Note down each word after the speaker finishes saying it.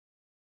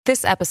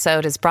This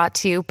episode is brought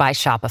to you by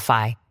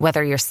Shopify.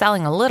 Whether you're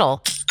selling a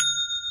little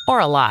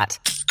or a lot,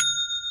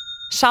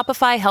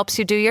 Shopify helps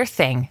you do your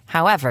thing,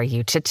 however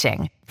you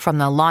cha-ching. From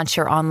the launch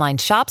your online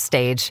shop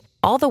stage,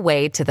 all the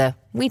way to the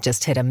we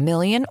just hit 1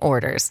 million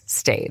orders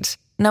stage.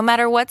 No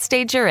matter what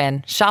stage you're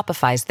in,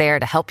 Shopify's there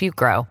to help you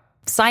grow.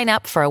 Sign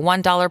up for a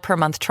 $1 per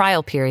month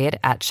trial period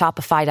at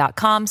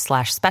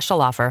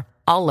shopify.com/special offer,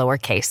 all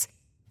lowercase.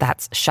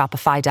 That's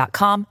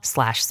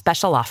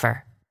shopify.com/special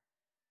offer.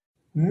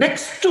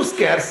 Next to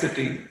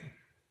scarcity,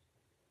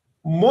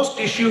 most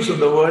issues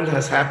in the world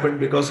has happened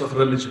because of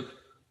religion.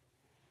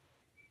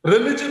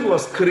 Religion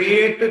was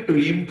created to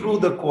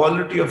improve the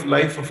quality of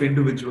life of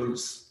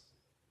individuals.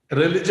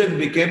 Religion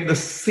became the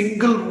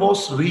single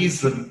most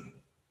reason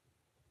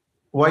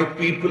why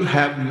people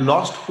have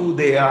lost who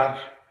they are.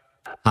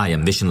 Hi,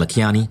 I'm Vishen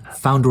Lakhiani,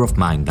 founder of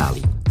Mind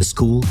Valley, the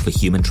School for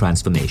Human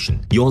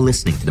Transformation. You're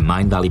listening to the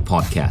Mind Valley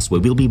podcast,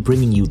 where we'll be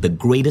bringing you the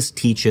greatest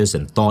teachers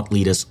and thought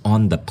leaders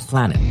on the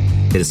planet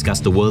to discuss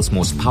the world's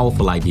most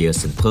powerful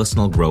ideas in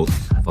personal growth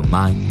for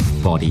mind,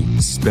 body,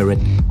 spirit,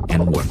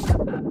 and work.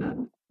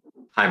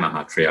 Hi,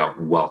 Mahatria.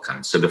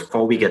 Welcome. So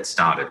before we get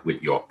started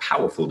with your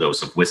powerful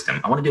dose of wisdom,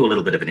 I want to do a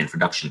little bit of an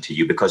introduction to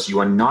you because you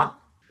are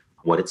not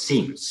what it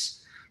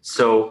seems.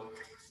 So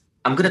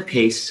I'm going to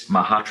paste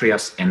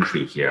Mahatria's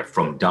entry here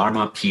from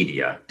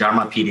Dharmapedia.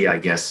 Dharmapedia, I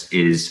guess,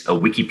 is a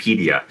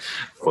Wikipedia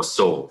for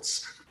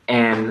souls.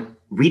 And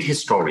read his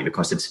story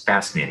because it's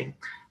fascinating.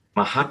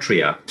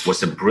 Mahatria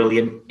was a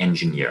brilliant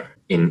engineer.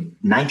 In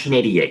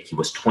 1988, he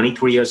was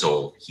 23 years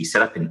old. He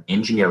set up an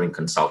engineering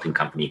consulting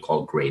company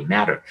called Gray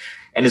Matter.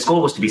 And his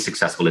goal was to be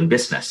successful in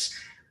business.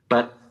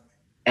 But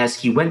as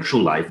he went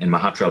through life, and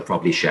Mahatria will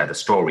probably share the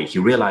story, he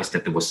realized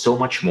that there was so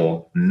much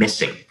more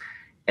missing.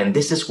 And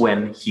this is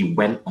when he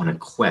went on a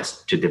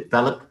quest to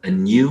develop a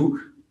new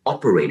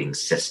operating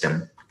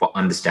system for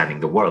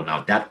understanding the world.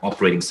 Now, that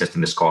operating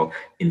system is called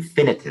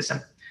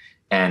infinitism.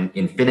 And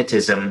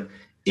infinitism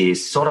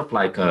is sort of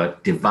like a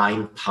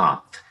divine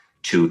path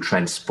to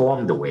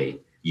transform the way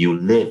you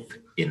live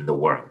in the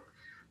world.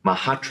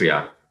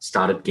 Mahatria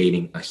started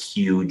gaining a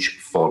huge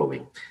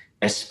following,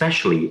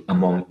 especially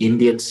among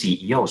Indian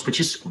CEOs,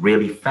 which is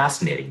really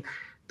fascinating.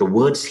 The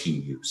words he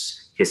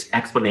used, his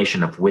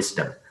explanation of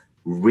wisdom,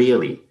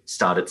 really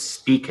started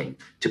speaking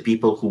to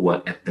people who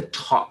were at the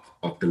top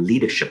of the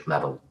leadership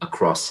level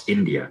across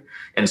India.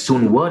 And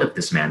soon word of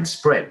this man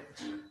spread.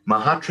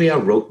 Mahatria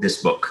wrote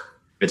this book.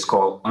 It's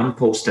called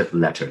Unposted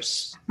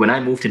Letters. When I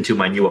moved into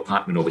my new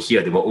apartment over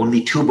here, there were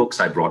only 2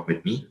 books I brought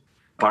with me: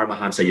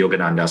 Paramahansa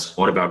Yogananda's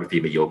Autobiography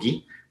of a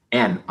Yogi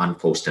and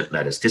Unposted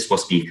Letters. This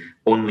was the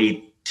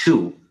only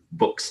 2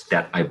 books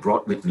that I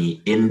brought with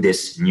me in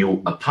this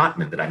new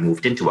apartment that I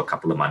moved into a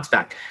couple of months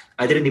back.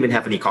 I didn't even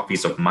have any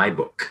copies of my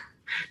book.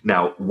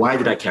 Now, why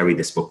did I carry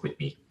this book with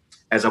me?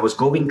 As I was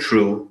going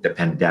through the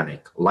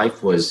pandemic, I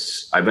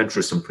went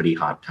through some pretty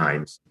hard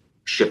times,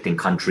 shifting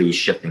countries,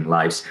 shifting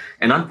lives,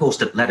 and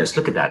Unposted Letters,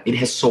 look at that. It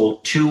has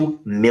sold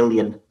 2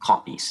 million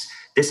copies.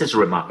 This is a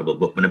remarkable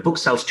book. When a book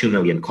sells 2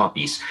 million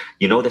copies,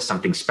 you know there's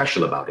something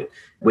special about it.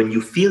 When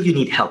you feel you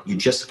need help, you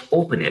just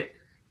open it,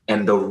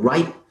 and the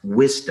right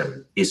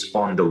wisdom is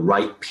on the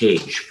right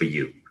page for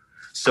you.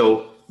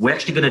 So we're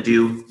actually going to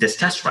do this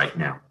test right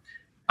now.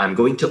 I'm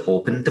going to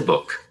open the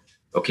book.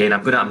 Okay, and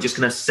I'm just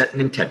going to set an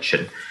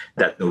intention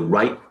that the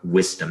right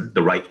wisdom,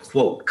 the right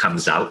quote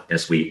comes out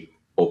as we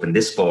open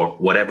this for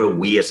whatever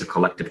we as a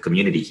collective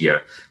community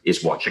here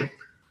is watching.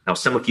 Now,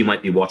 some of you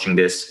might be watching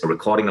this, a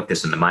recording of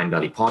this in the Mind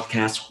Valley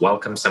podcast.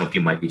 Welcome. Some of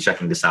you might be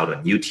checking this out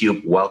on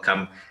YouTube.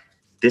 Welcome.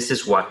 This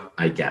is what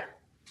I get.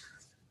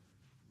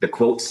 The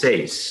quote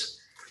says,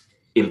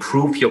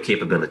 improve your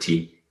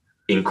capability,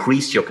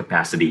 increase your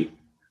capacity.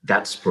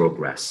 That's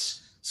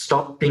progress.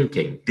 Stop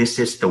thinking this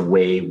is the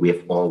way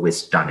we've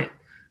always done it.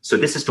 So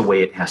this is the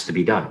way it has to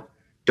be done.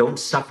 Don't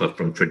suffer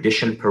from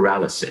tradition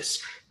paralysis.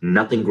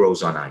 Nothing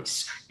grows on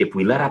ice. If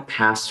we let our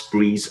past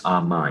freeze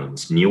our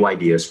minds, new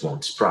ideas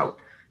won't sprout.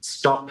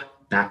 Stop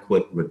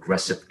backward,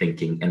 regressive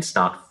thinking and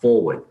start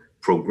forward,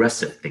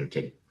 progressive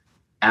thinking.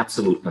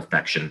 Absolute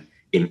perfection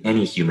in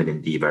any human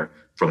endeavor,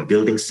 from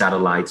building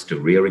satellites to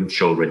rearing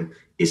children,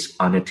 is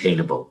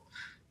unattainable.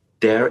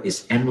 There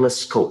is endless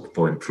scope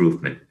for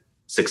improvement.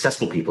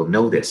 Successful people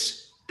know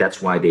this.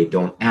 That's why they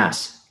don't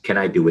ask, can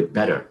I do it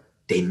better?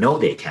 They know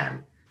they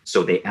can.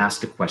 So they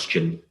ask the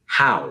question,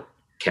 how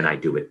can I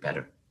do it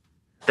better?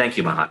 Thank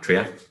you,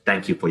 Mahatria.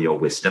 Thank you for your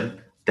wisdom.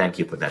 Thank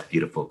you for that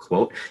beautiful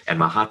quote. And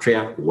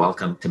Mahatria,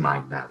 welcome to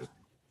Mind Valley.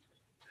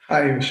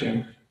 Hi,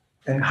 Vishen.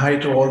 And hi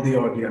to all the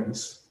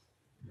audience.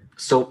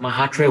 So,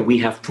 Mahatria, we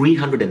have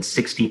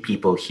 360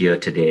 people here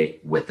today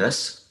with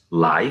us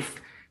live.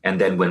 And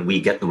then when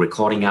we get the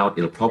recording out,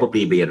 it'll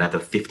probably be another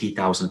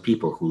 50,000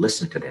 people who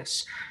listen to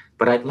this.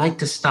 But I'd like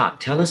to start.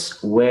 Tell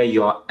us where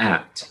you're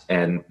at.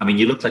 And I mean,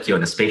 you look like you're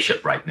in a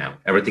spaceship right now.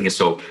 Everything is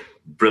so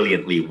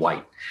brilliantly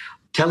white.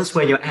 Tell us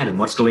where you're at and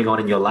what's going on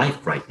in your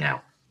life right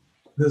now.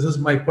 This is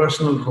my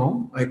personal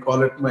home. I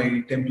call it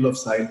my temple of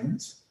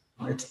silence.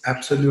 It's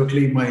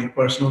absolutely my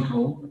personal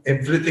home.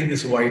 Everything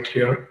is white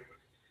here.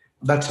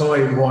 That's how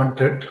I want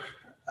it.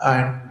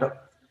 And a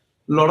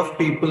lot of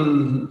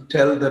people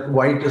tell that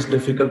white is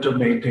difficult to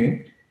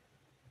maintain.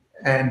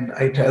 And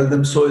I tell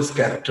them so is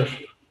character.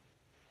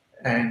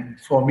 And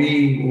for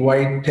me,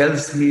 white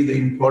tells me the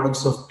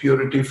importance of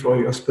purity for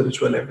your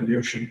spiritual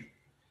evolution.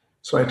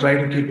 So I try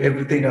to keep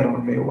everything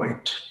around me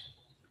white.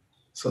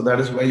 So that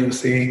is why you're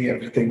seeing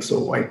everything so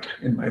white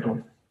in my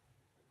room.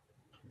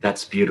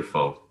 That's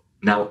beautiful.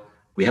 Now,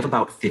 we have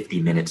about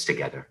 50 minutes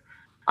together.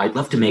 I'd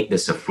love to make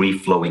this a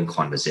free-flowing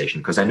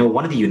conversation because I know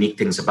one of the unique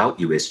things about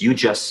you is you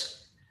just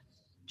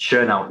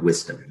churn out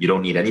wisdom. You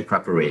don't need any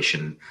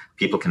preparation.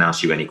 People can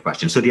ask you any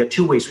questions. So there are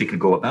two ways we could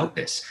go about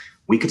this.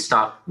 We could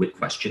start with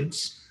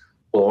questions,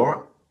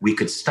 or we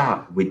could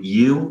start with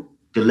you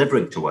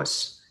delivering to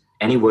us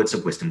any words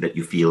of wisdom that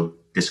you feel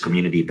this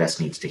community best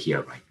needs to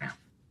hear right now.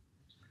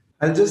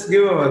 I'll just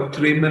give a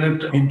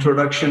 3-minute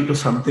introduction to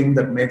something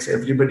that makes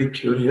everybody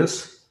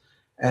curious.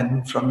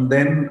 And from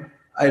then,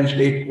 I'll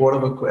take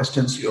whatever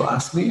questions you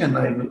ask me and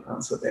I will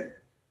answer them.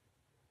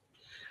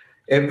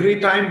 Every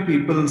time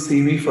people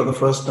see me for the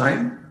first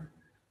time,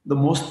 the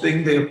most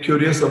thing they are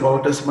curious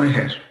about is my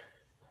hair.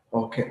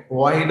 Okay,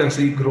 why does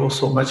he grow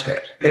so much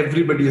hair?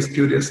 Everybody is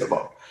curious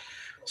about.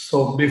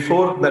 So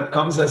before that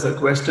comes as a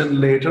question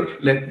later,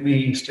 let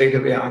me straight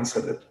away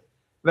answer it.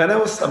 When I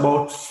was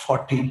about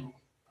 40,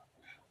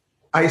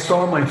 I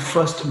saw my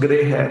first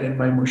gray hair in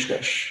my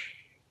mustache.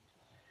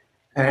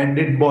 And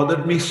it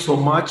bothered me so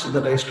much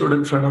that I stood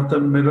in front of the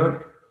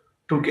mirror,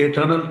 took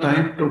eternal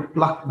time to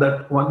pluck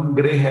that one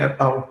gray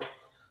hair out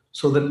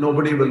so that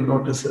nobody will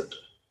notice it.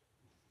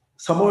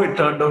 Somehow it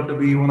turned out to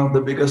be one of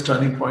the biggest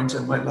turning points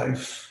in my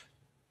life.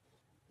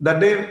 That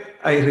day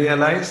I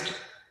realized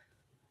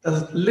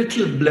a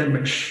little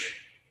blemish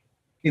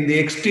in the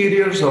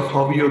exteriors of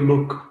how you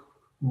look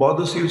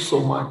bothers you so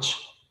much.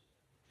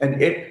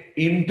 And yet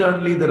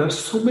internally there are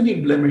so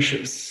many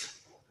blemishes.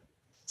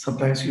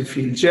 Sometimes you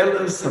feel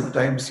jealous,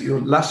 sometimes you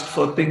lust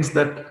for things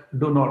that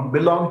do not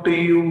belong to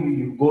you,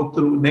 you go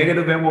through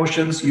negative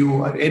emotions,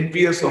 you are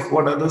envious of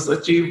what others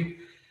achieve.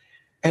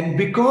 And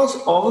because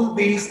all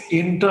these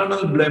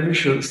internal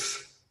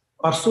blemishes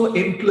are so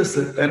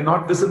implicit and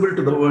not visible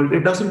to the world,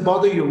 it doesn't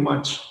bother you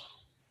much.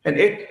 And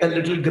yet a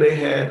little gray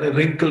hair, a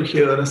wrinkle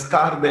here, a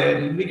scar there,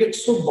 and we get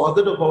so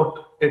bothered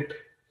about it.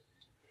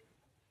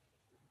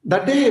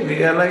 That day I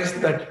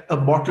realized that a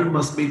bottle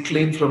must be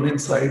clean from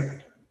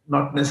inside,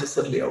 not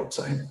necessarily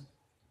outside.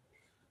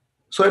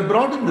 So I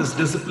brought in this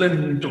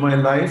discipline into my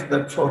life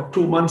that for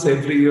 2 months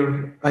every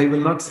year, I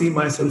will not see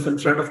myself in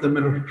front of the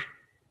mirror.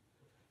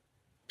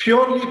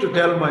 Purely to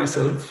tell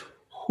myself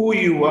who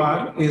you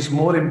are is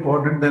more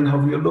important than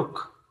how you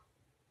look.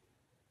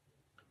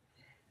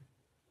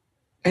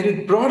 And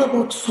it brought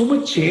about so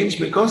much change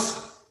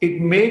because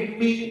it made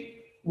me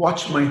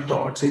watch my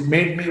thoughts, it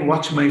made me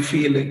watch my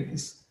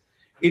feelings,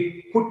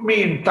 it put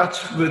me in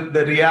touch with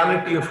the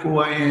reality of who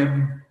I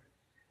am.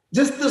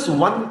 Just this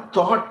one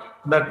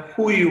thought that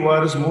who you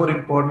are is more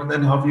important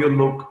than how you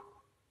look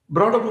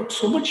brought about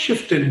so much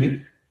shift in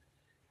me.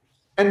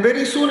 And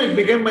very soon it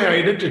became my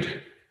identity.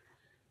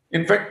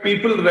 In fact,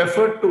 people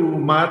refer to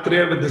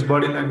Mahatria with this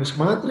body language.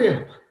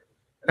 Mahatria,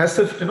 as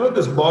if,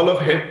 this ball of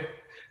head.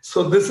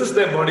 So this is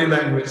their body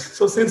language.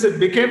 So since it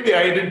became the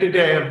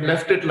identity, I have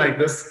left it like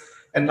this.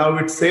 And now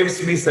it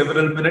saves me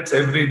several minutes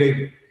every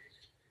day.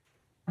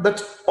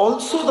 That's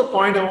also the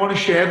point I want to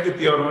share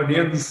with your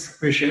audience,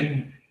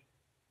 Vishen.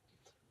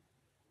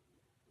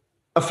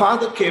 A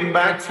father came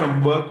back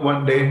from work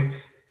one day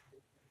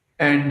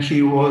and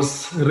he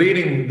was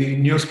reading the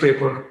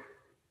newspaper.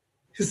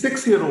 His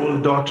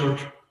 6-year-old daughter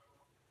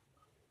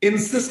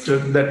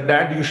insisted that,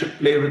 "Dad, you should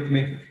play with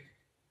me."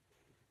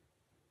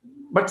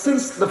 But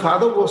since the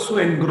father was so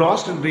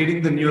engrossed in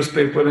reading the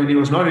newspaper and he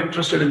was not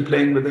interested in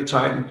playing with the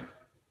child,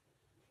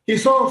 he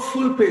saw a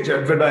full-page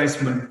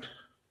advertisement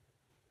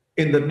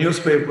in the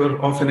newspaper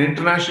of an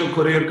international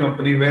courier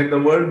company where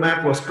the world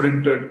map was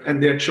printed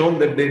and they had shown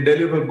that they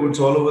deliver goods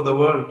all over the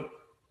world.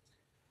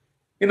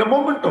 In a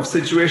moment of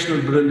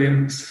situational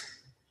brilliance,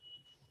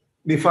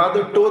 the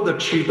father tore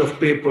that sheet of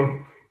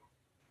paper,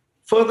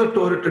 further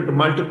tore it into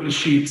multiple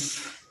sheets,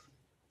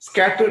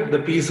 scattered the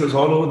pieces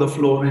all over the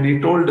floor, and he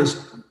told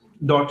his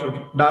daughter,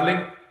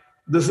 "Darling,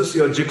 this is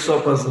your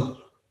jigsaw puzzle.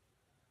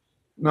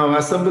 Now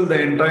assemble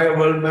the entire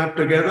world map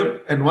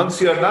together, and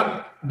once you're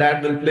done,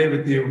 Dad will play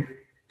with you."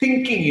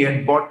 Thinking he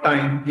had bought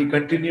time, he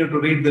continued to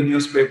read the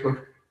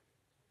newspaper.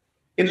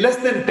 In less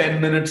than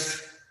 10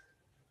 minutes,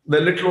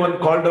 the little one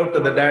called out to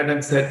the dad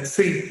and said,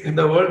 "See,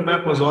 the world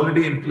map was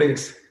already in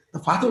place." The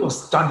father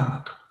was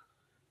stunned.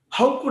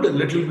 How could a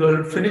little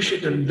girl finish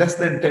it in less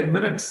than 10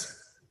 minutes?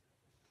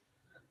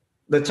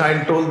 The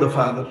child told the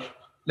father,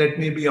 "Let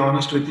me be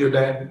honest with you,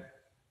 Dad.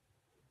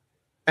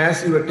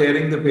 As you were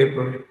tearing the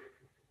paper,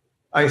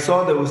 I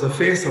saw there was a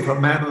face of a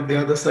man on the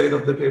other side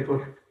of the paper.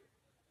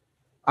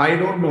 I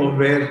don't know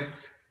where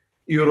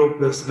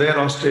Europe is, where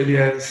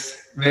Australia is,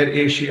 where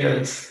Asia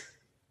is,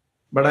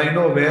 but I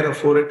know where a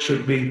forehead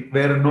should be,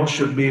 where a nose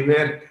should be,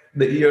 where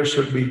the ear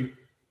should be."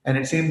 And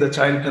it seemed the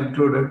child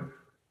concluded,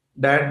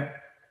 "Dad,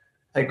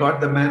 I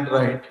got the man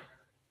right.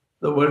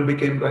 the world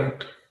became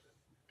right.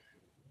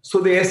 So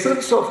the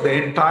essence of the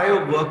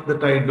entire work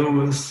that I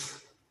do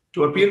is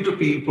to appeal to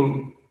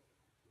people.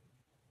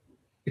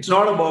 It's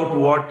not about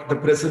what the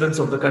presidents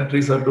of the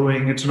countries are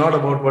doing. It's not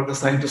about what the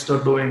scientists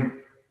are doing.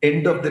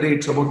 End of the day,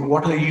 it's about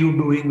what are you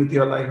doing with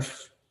your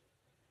life.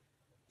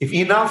 If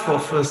enough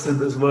of us in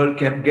this world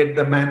can get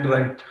the man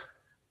right,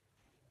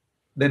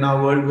 then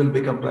our world will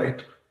become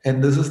right.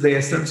 And this is the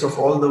essence of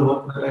all the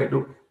work that I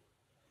do.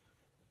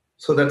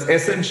 So that's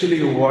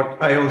essentially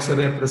what I also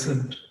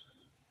represent.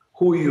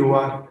 Who you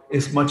are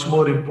is much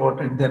more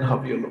important than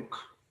how you look.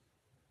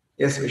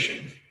 Yes,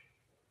 Vishen.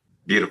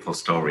 Beautiful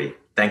story.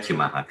 Thank you,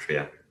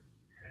 Mahatria.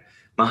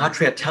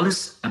 Mahatria, tell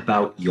us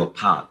about your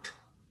path.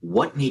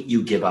 What made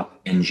you give up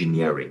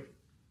engineering?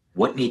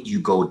 What made you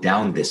go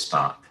down this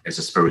path as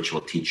a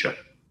spiritual teacher?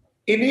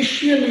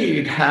 Initially,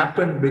 it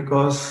happened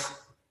because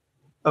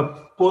a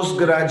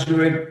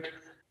postgraduate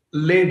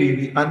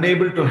lady,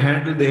 unable to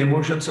handle the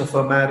emotions of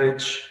her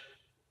marriage,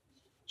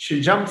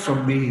 she jumped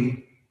from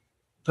the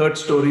third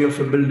story of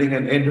a building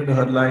and ended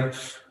her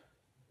life.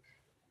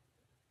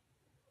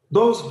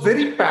 Those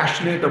very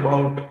passionate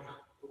about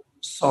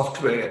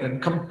software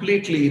and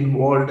completely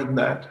involved in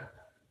that.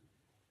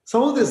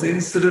 Some of this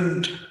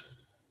incident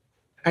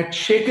had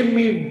shaken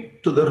me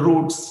to the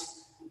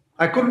roots.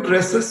 I couldn't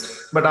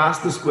resist but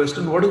ask this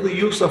question: what is the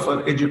use of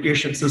our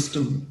education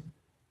system?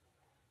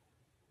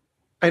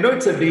 I know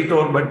it's a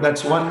detour, but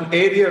that's one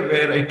area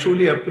where I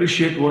truly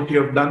appreciate what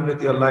you have done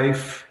with your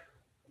life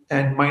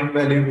and mind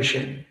value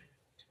vision.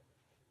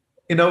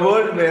 In a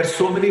world where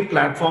so many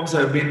platforms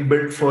have been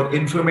built for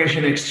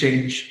information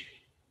exchange,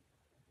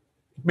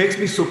 it makes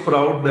me so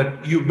proud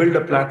that you build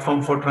a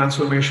platform for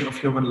transformation of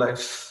human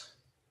lives.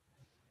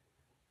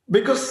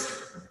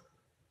 Because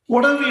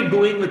what are we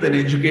doing with an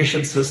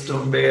education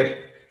system where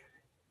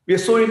we are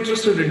so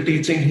interested in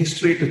teaching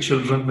history to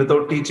children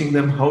without teaching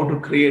them how to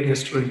create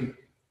history?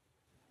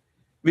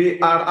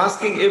 We are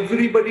asking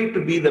everybody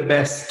to be the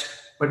best,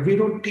 but we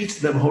don't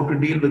teach them how to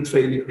deal with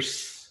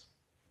failures.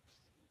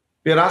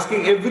 We are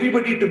asking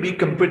everybody to be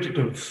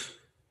competitive.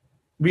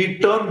 We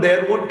turn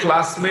their own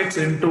classmates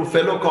into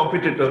fellow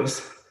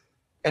competitors,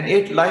 and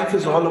yet life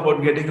is all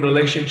about getting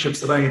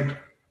relationships right.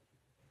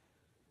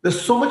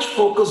 There's so much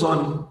focus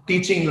on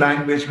teaching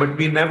language, but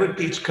we never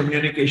teach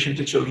communication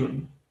to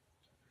children.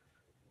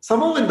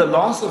 Somehow, in the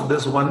loss of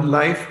this one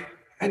life,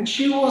 and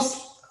she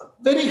was a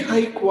very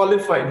high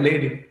qualified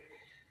lady,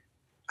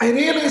 I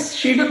realized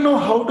she didn't know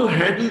how to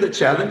handle the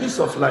challenges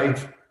of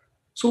life.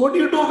 So, what do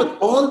you do with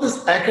all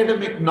this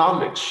academic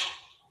knowledge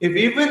if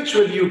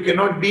eventually you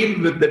cannot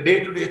deal with the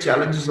day to day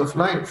challenges of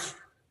life?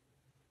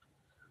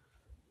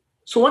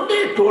 So, one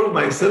day I told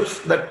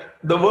myself that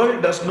the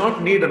world does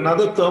not need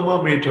another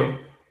thermometer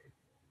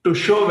to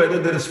show whether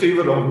there is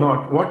fever or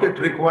not. What it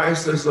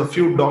requires is a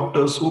few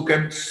doctors who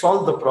can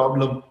solve the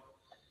problem.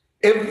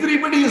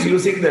 Everybody is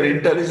using their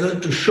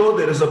intelligence to show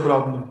there is a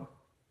problem.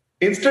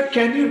 Instead,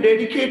 can you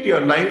dedicate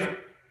your life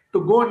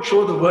to go and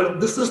show the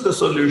world this is the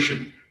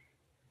solution?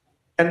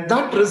 And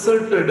that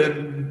resulted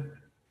in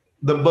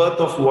the birth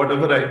of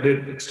whatever I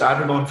did. It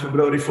started on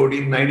February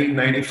 14,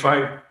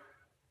 1995.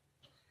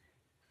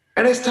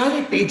 And I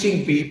started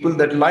teaching people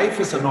that life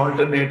is an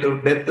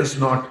alternative, death is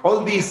not.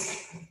 All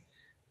these,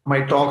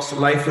 my talks,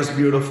 life is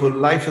beautiful,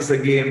 life is a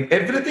game.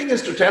 Everything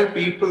is to tell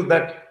people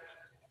that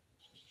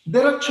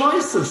there are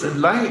choices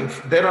in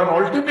life, there are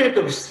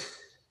alternatives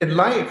in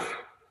life.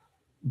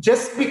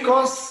 Just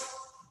because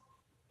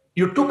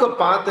you took a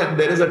path and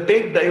there is a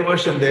take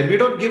diversion there, we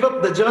don't give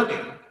up the journey.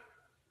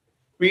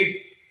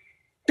 We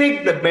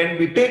take the bend,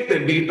 we take the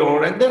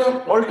detour, and there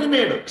are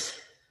alternatives.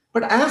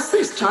 But as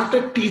I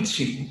started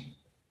teaching,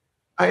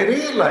 I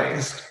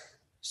realized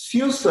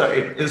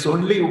suicide is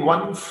only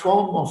one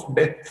form of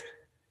death.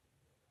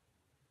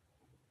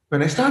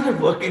 When I started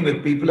working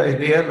with people, I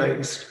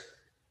realized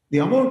the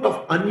amount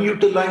of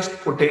unutilized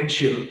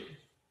potential.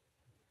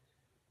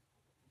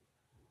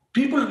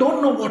 People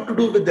don't know what to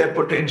do with their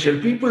potential.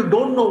 People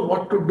don't know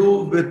what to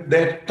do with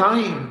their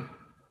time.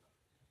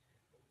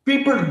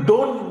 People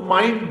don't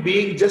mind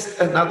being just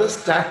another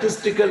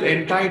statistical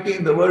entity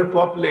in the world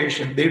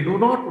population. They do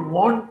not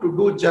want to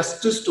do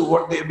justice to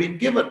what they've been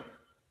given.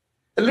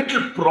 A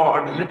little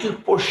prod, a little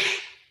push,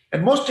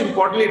 and most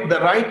importantly,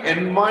 the right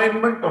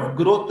environment of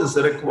growth is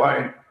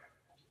required.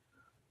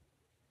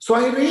 So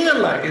I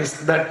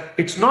realized that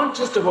it's not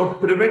just about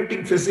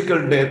preventing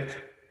physical death,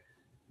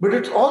 but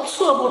it's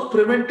also about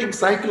preventing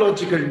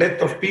psychological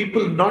death of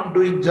people not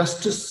doing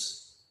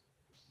justice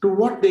to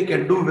what they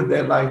can do with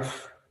their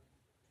life.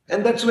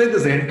 And that's where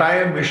this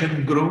entire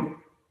mission grew.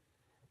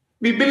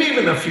 We believe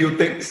in a few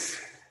things.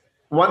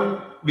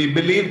 One, we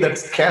believe that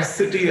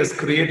scarcity has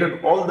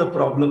created all the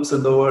problems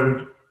in the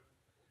world.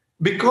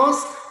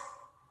 Because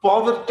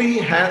poverty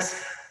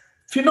has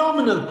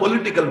phenomenal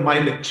political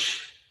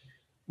mileage.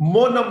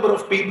 More number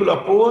of people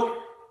are poor,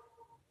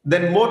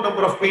 then more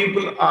number of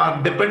people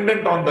are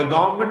dependent on the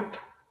government.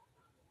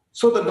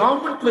 So the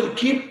government will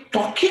keep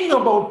talking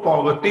about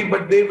poverty,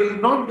 but they will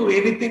not do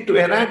anything to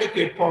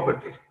eradicate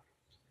poverty.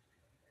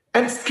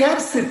 And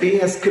scarcity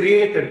has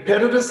created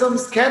terrorism,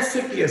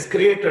 scarcity has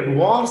created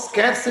war,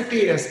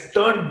 scarcity has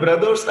turned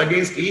brothers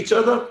against each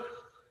other.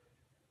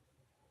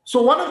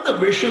 So one of the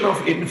vision of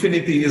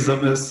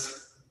infinityism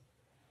is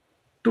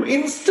to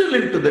instill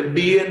into the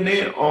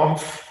DNA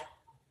of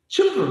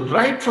children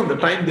right from the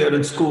time they are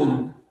in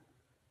school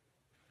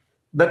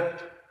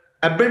that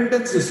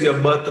abundance is your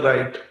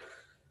birthright.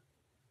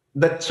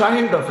 The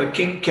child of a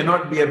king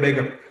cannot be a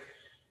beggar,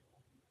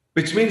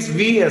 which means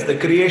we, as the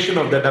creation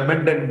of that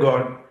abundant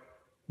God,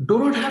 do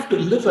not have to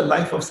live a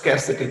life of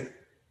scarcity.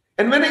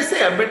 And when I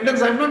say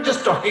abundance, I'm not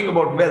just talking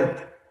about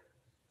wealth,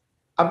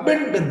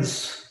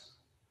 abundance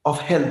of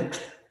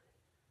health.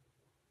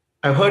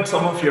 I've heard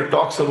some of your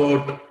talks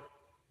about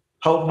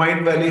how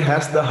Mind Valley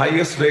has the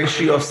highest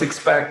ratio of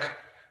six-pack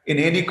in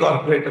any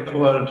corporate in the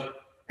world.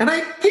 And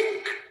I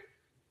think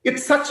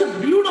it's such a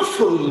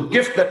beautiful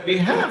gift that we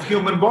have,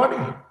 human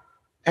body.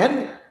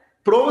 And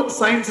proven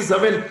science is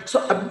available.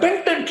 So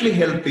abundantly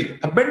healthy,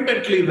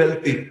 abundantly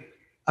wealthy,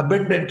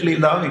 abundantly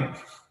loving.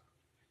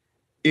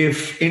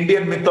 If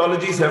Indian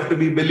mythologies have to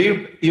be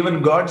believed,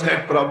 even gods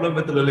had problem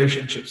with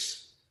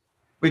relationships.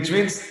 Which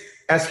means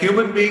as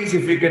human beings,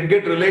 if we can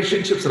get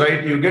relationships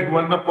right, you get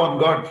one upon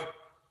God.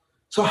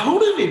 So how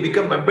do we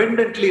become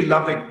abundantly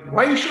loving?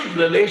 Why should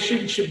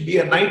relationship be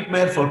a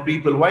nightmare for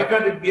people? Why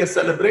can't it be a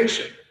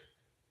celebration?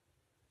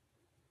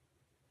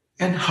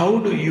 And how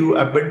do you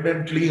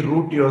abundantly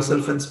root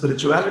yourself in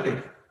spirituality?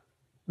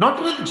 Not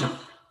religion.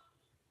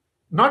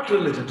 Not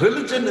religion.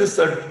 Religion is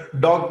a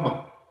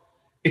dogma.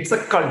 It's a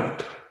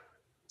cult.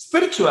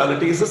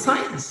 Spirituality is a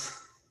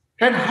science.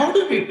 And how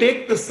do we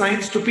take the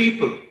science to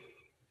people?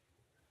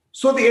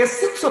 So the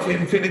essence of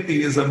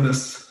infinityism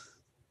is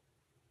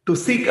to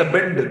seek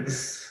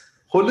abundance,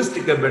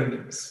 holistic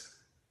abundance.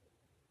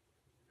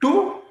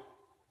 Two,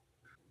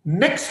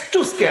 next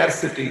to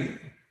scarcity,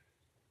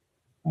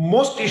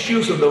 most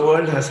issues in the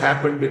world has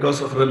happened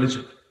because of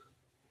religion.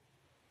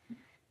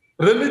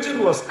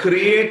 Religion was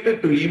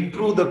created to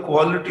improve the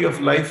quality of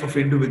life of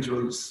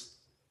individuals.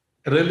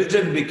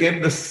 Religion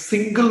became the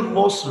single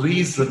most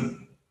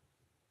reason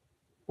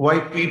why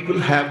people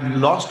have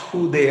lost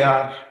who they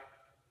are.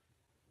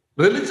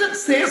 Religion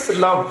says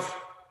love,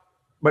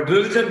 but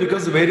religion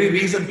becomes the very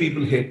reason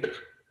people hate.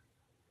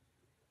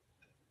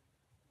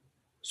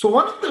 So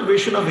one of the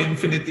vision of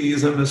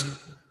infinityism is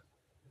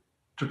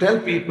to tell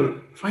people,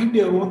 find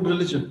your own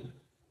religion.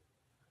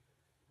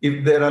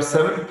 If there are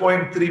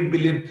 7.3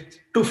 billion,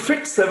 to fit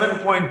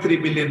 7.3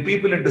 billion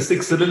people into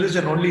 6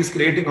 religion only is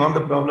creating all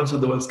the problems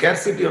of the world.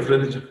 Scarcity of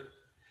religion.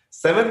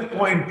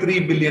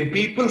 7.3 billion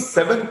people,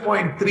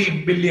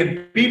 7.3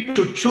 billion people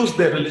to choose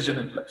their religion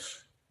in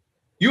life.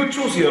 You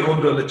choose your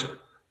own religion.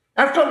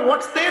 After all,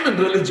 what's there in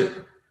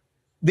religion?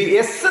 The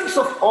essence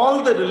of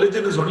all the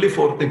religion is only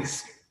 4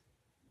 things.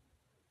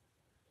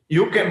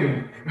 You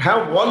can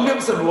have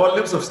volumes and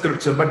volumes of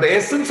scripture, but the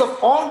essence of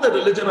all the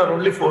religion are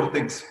only 4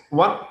 things.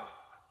 1,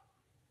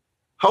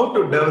 how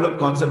to develop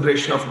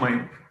concentration of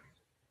mind.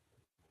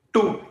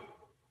 2,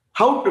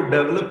 how to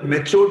develop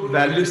matured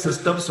value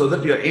systems so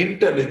that your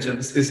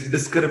intelligence is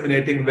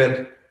discriminating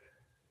well.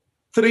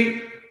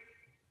 3,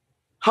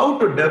 how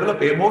to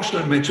develop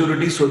emotional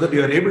maturity so that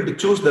you are able to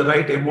choose the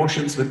right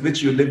emotions with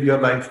which you live your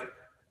life.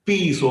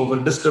 Peace over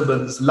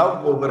disturbance,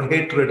 love over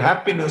hatred,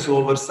 happiness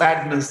over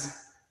sadness.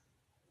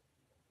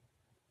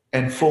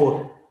 And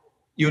 4,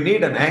 you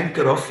need an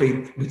anchor of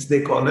faith, which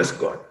they call as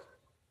God.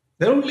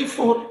 There are only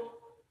 4.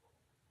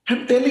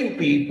 I'm telling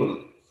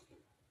people,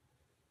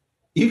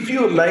 if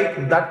you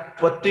like that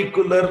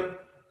particular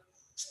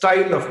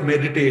style of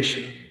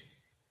meditation,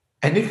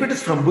 and if it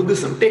is from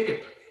Buddhism, take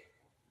it.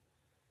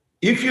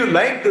 If you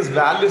like this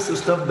value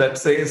system that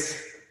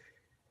says,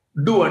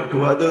 do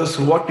unto others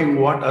what you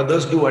want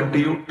others do unto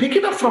you, pick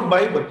it up from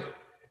Bible.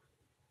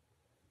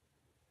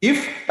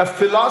 If a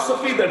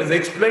philosophy that is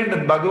explained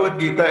in Bhagavad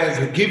Gita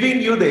is giving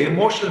you the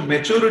emotional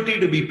maturity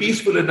to be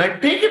peaceful in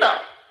life, take it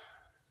up.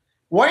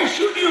 Why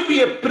should you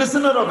be a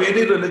prisoner of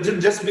any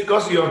religion just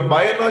because you are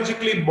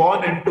biologically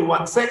born into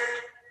one sect?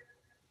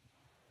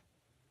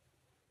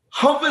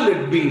 How will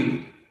it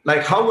be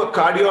like how a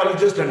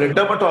cardiologist and a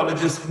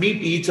dermatologist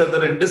meet each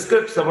other and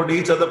discuss about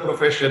each other's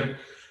profession?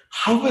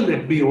 How will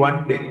it be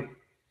one day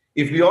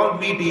if we all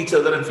meet each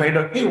other and find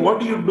out, hey, what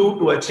do you do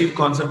to achieve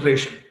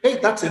concentration? Hey,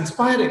 that's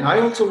inspiring.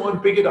 I also want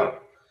to pick it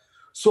up.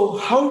 So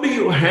how do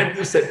you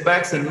handle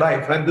setbacks in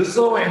life? And this is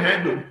how I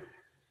handle.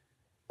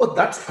 Oh,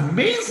 that's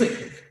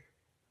amazing.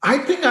 I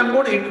think I'm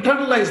going to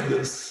internalize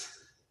this.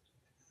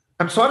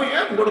 I'm sorry,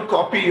 I'm going to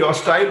copy your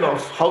style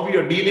of how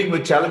you're dealing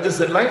with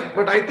challenges in life,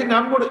 but I think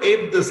I'm going to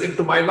ape this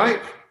into my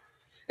life.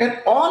 And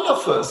all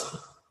of us,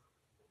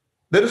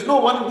 there is no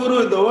one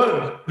guru in the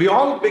world. We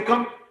all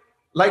become,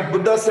 like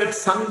Buddha said,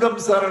 Sangam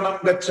Saranam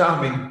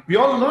Gacchami. We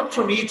all learn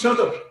from each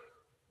other.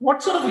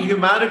 What sort of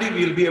humanity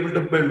we'll be able to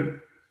build?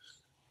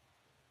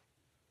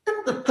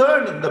 And the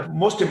third and the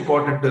most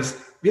important is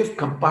we have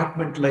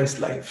compartmentalized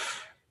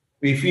life.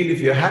 We feel if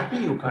you're happy,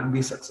 you can't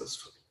be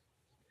successful.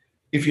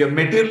 If you're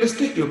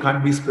materialistic, you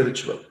can't be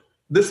spiritual.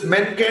 This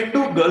men can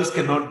do, girls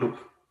cannot do.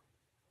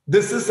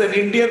 This is an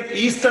Indian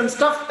Eastern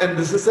stuff and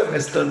this is a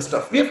Western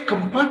stuff. We have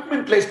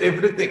compartmentalized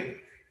everything.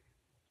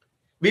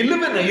 We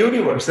live in a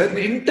universe, an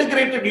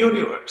integrated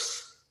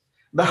universe.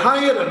 The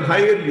higher and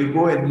higher you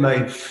go in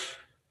life,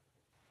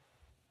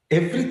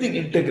 everything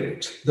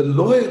integrates. The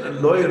lower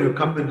and lower you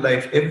come in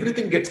life,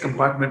 everything gets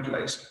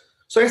compartmentalized.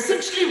 So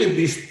essentially with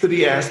these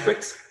three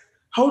aspects,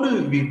 how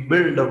do we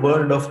build a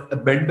world of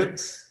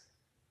abundance?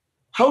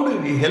 How do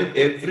we help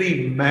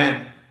every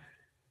man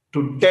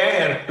to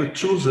dare to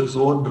choose his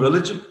own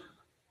religion?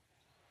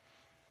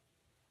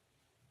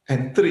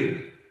 And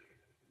three,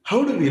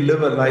 how do we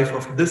live a life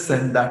of this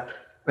and that?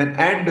 When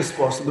and is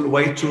possible,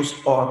 why choose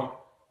or?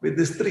 With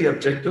these three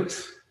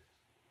objectives,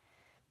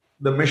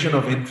 the mission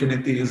of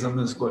infinityism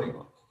is going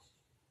on.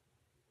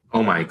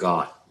 Oh my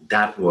God,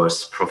 that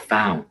was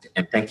profound.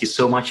 And thank you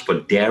so much for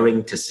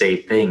daring to say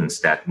things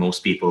that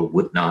most people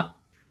would not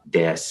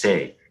dare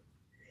say.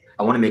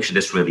 I want to make sure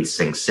this really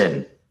sinks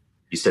in.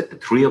 You said the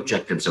three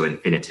objectives of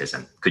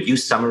infinitism. Could you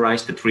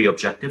summarize the three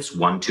objectives,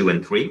 1, 2,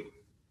 and 3?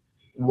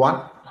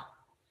 1,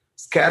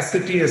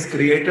 scarcity has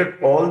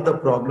created all the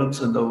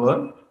problems in the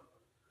world.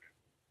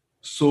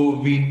 So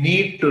we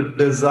need to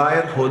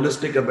desire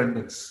holistic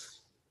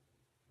abundance.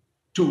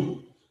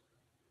 2,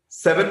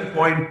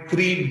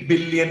 7.3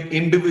 billion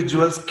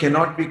individuals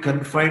cannot be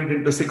confined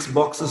into 6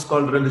 boxes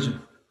called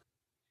religion.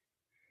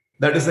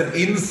 That is an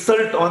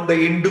insult on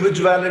the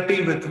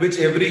individuality with which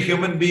every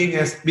human being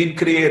has been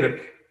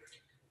created.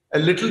 A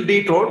little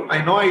detour.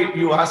 I know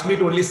you asked me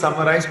to only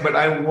summarize, but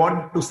I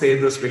want to say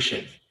this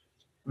vision.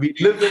 We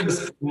live in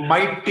this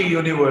mighty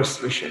universe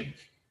vision.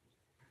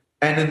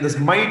 And in this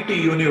mighty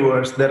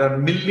universe, there are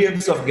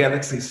millions of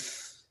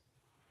galaxies.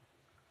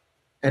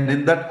 And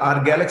in that,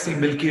 our galaxy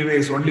Milky Way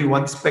is only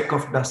one speck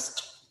of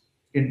dust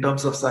in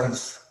terms of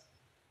size.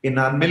 In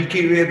our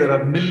Milky Way, there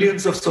are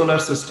millions of solar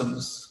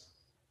systems.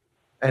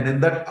 And in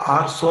that,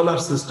 our solar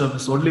system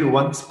is only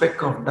one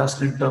speck of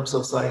dust in terms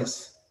of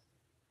size.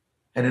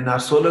 And in our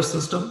solar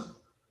system,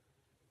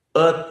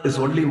 Earth is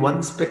only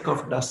one speck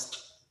of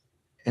dust.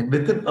 And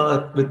within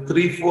Earth, with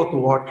 3/4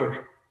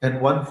 water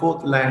and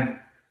 1/4 land,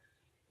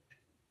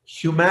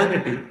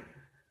 humanity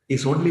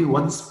is only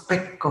one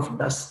speck of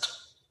dust.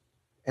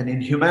 And in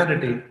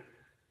humanity,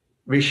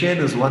 Vishen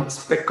is one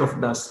speck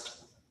of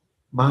dust.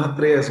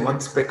 Mahatria is one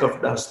speck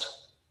of dust.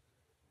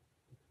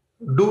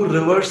 Do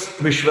reverse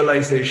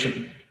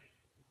visualization.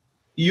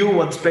 You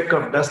one speck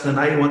of dust and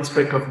I one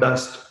speck of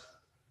dust.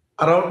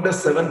 Around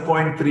us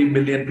 7.3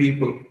 billion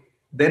people.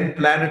 Then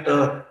planet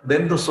Earth,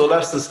 then the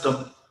solar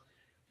system,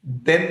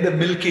 then the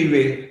Milky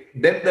Way,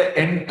 then the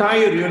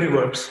entire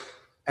universe.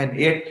 And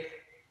yet,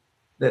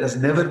 there has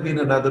never been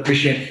another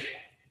Vishen,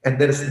 and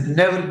there has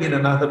never been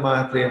another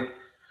Mahatria.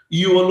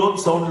 You alone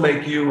sound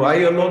like you, I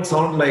alone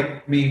sound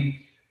like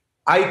me.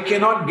 I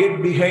cannot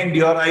get behind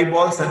your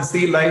eyeballs and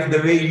see life the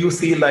way you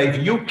see life.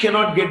 You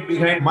cannot get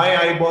behind my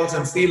eyeballs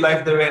and see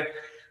life the way.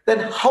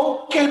 Then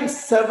how can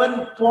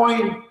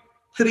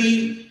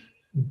 7.3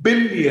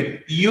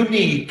 billion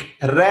unique,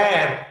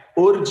 rare,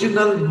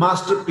 original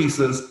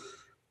masterpieces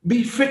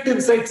be fit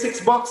inside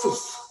 6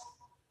 boxes?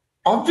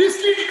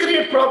 Obviously, to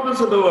create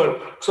problems in the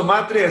world. So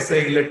Mahatria is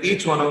saying, let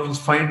each one of us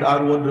find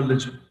our own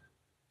religion.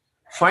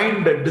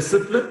 Find a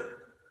discipline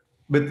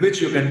with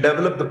which you can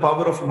develop the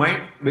power of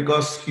mind,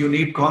 because you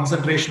need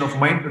concentration of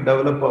mind to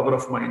develop power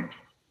of mind.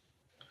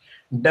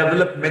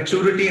 Develop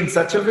maturity in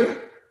such a way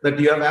that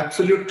you have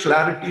absolute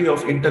clarity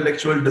of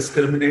intellectual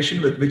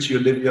discrimination with which you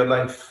live your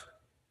life.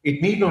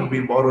 It need not be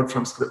borrowed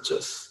from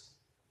scriptures.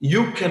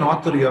 You can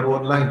author your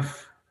own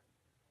life.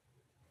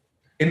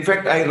 In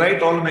fact, I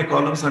write all my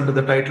columns under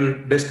the title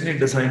Destiny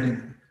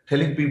Designing,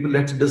 telling people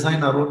let's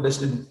design our own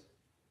destiny.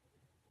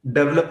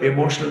 Develop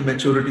emotional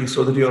maturity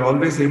so that you're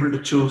always able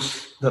to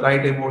choose the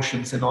right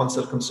emotions in all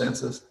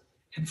circumstances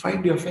and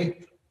find your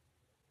faith.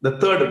 The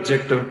third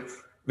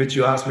objective, which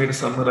you asked me to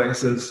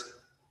summarize, is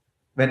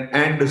when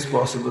and is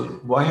possible,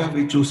 why are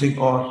we choosing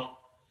or?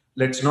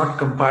 Let's not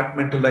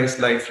compartmentalize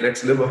life.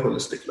 Let's live a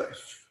holistic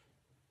life.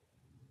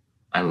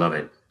 I love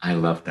it. I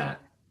love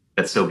that.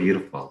 That's so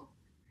beautiful.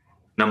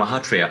 Now,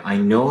 Mahatria, I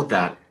know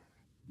that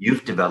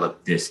you've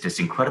developed this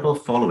incredible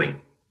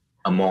following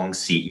among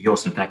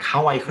CEOs. In fact,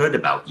 how I heard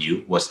about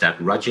you was that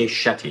Rajesh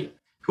Shetty,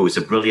 who is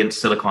a brilliant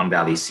Silicon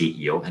Valley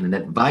CEO and an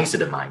advisor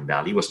to Mind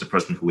Valley, was the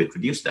person who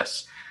introduced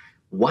us.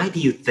 Why do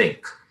you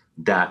think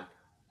that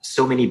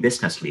so many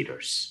business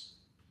leaders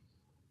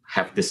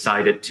have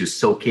decided to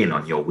soak in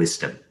on your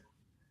wisdom?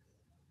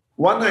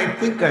 One, I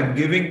think I'm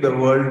giving the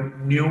world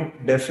new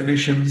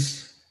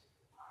definitions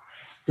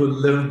to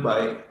live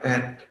by,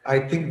 and I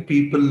think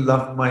people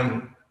love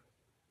my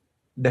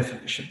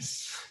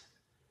definitions.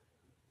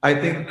 I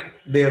think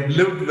they have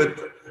lived with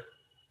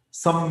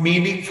some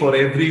meaning for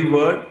every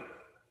word.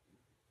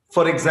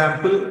 For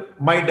example,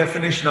 my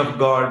definition of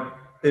God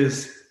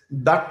is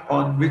that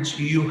on which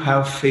you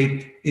have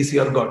faith is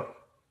your God.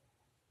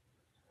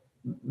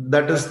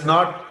 That is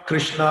not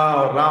Krishna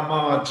or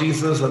Rama or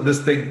Jesus or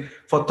this thing.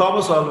 For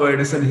Thomas Alva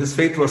Edison, his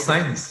faith was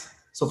science.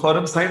 So for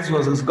him, science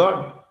was his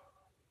God.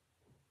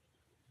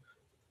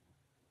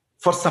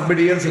 For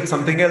somebody else, it's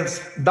something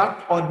else.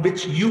 That on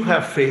which you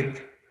have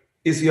faith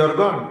is your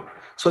God.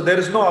 So there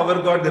is no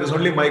our God, there is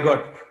only my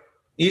God.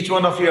 Each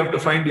one of you have to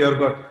find your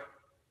God.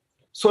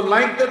 So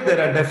like that, there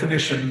are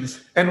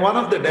definitions. And one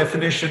of the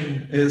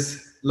definition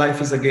is life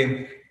is a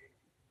game.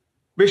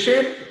 We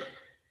share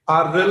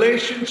our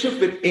relationship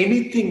with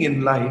anything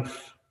in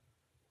life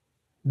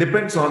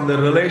depends on the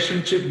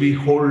relationship we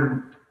hold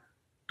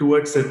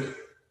towards it.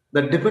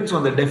 That depends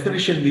on the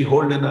definition we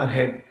hold in our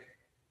head.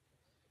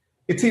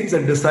 It seems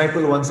a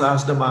disciple once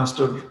asked a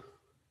master,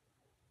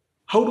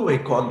 how do I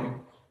call you?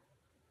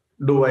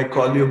 Do I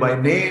call you by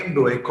name?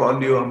 Do I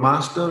call you a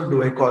master?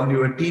 Do I call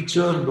you a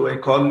teacher? Do I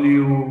call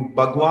you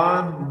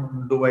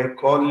Bhagwan? Do I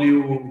call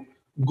you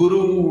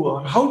Guru?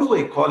 Or how do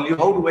I call you?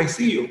 How do I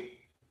see you?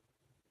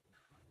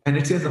 And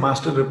it says the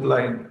master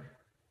replied,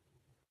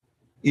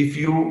 if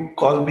you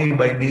call me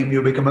by name,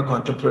 you become a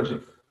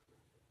contemporary.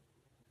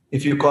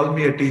 If you call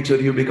me a teacher,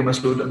 you become a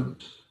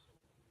student.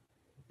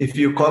 If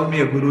you call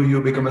me a guru,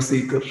 you become a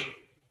seeker.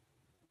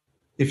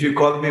 If you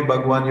call me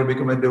Bhagwan, you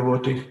become a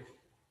devotee.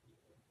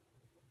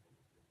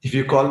 If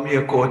you call me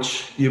a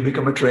coach, you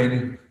become a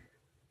trainee.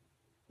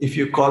 If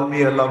you call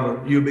me a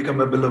lover, you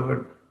become a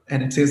beloved.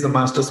 And it says the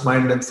master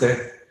smiled and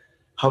said,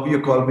 how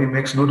you call me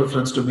makes no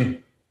difference to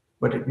me,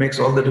 but it makes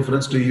all the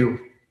difference to you,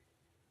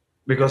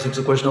 because it's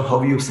a question of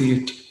how you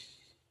see it.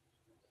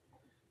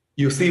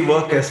 You see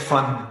work as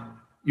fun.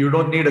 You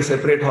don't need a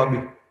separate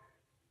hobby.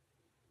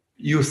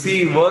 You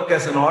see work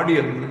as an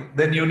ordeal,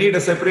 then you need a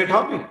separate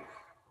hobby.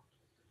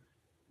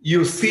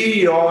 You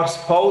see your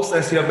spouse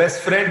as your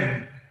best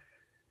friend.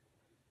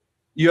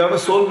 You have a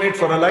soulmate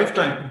for a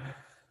lifetime.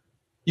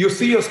 You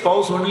see your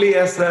spouse only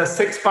as a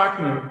sex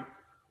partner,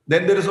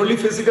 then there is only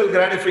physical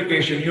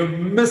gratification. You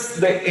miss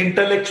the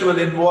intellectual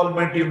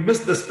involvement, you miss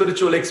the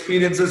spiritual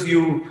experiences,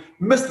 you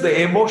miss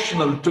the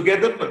emotional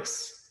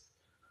togetherness.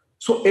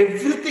 So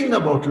everything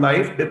about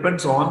life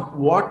depends on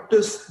what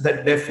is the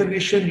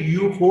definition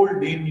you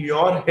hold in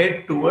your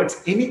head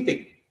towards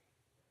anything.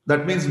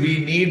 That means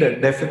we need a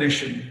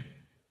definition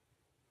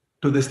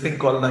to this thing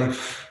called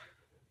life.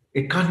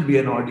 It can't be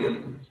an ordeal.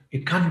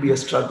 It can't be a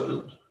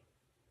struggle.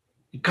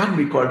 It can't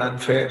be called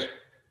unfair.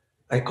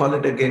 I call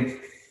it a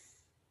game.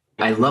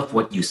 I love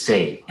what you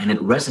say, and it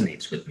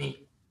resonates with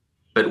me.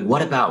 But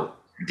what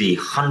about the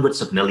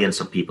hundreds of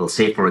millions of people,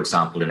 say, for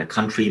example, in a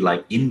country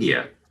like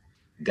India,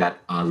 that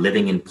are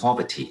living in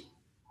poverty?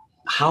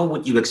 How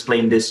would you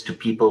explain this to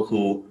people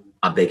who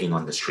are begging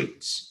on the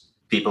streets,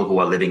 people who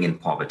are living in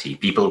poverty,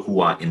 people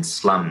who are in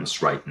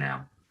slums right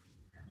now?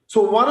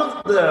 So one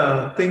of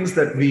the things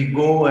that we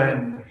go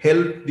and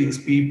help these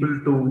people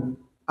to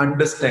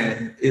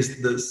understand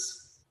is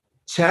this: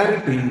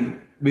 charity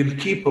will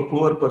keep a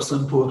poor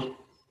person poor.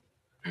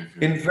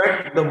 Mm-hmm. In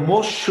fact, the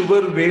most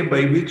sure way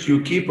by which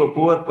you keep a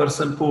poor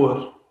person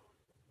poor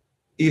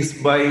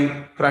is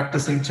by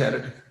practicing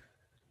charity.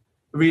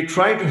 We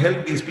try to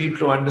help these people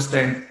to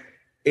understand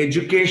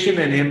education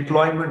and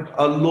employment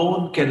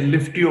alone can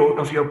lift you out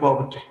of your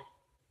poverty.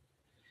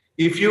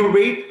 If you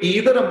wait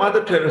either a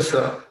Mother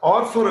Teresa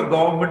or for a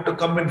government to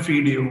come and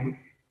feed you,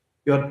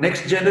 your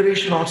next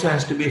generation also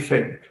has to be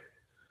fed.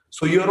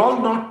 So you're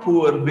all not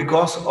poor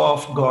because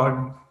of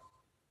God.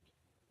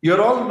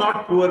 You're all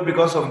not poor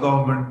because of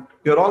government.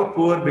 You're all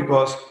poor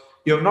because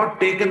you have not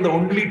taken the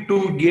only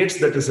two gates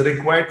that is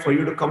required for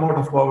you to come out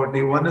of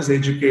poverty. One is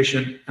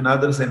education and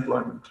other is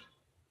employment.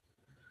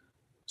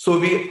 So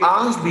we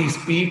ask these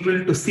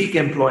people to seek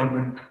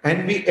employment,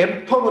 and we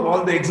empower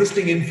all the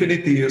existing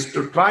infiniteists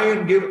to try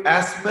and give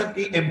as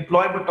many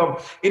employment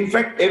of. In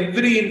fact,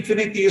 every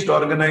infiniteist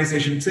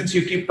organization, since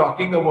you keep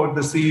talking about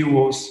the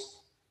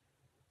CEOs,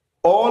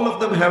 all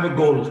of them have a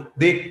goal.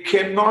 They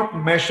cannot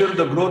measure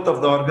the growth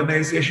of the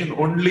organization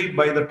only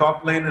by the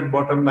top line and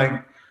bottom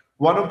line.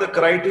 One of the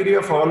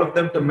criteria for all of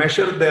them to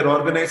measure their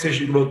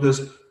organization growth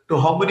is to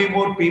how many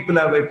more people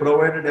have I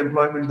provided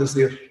employment this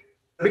year.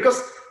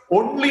 Because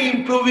only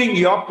improving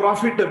your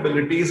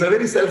profitability is a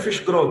very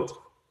selfish growth.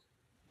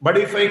 But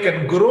if I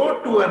can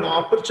grow to an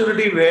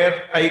opportunity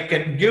where I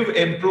can give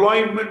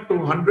employment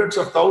to hundreds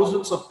of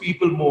thousands of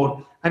people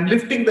more, I'm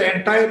lifting the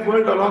entire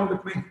world along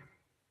with me.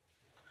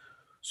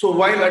 So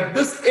while at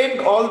this end,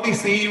 all the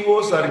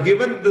CEOs are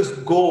given this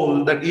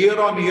goal that year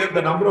on year,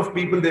 the number of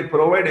people they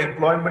provide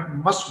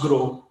employment must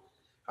grow.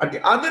 At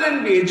the other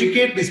end, we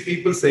educate these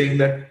people saying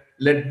that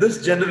let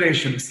this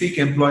generation seek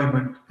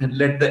employment and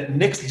let the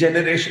next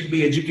generation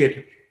be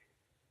educated.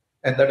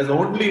 And that is the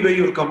only way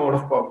you'll come out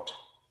of poverty.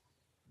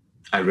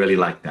 I really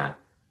like that.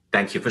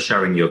 Thank you for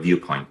sharing your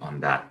viewpoint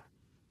on that.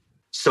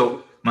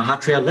 So,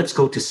 Mahatria, let's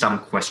go to some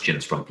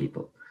questions from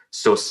people.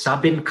 So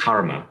Sabin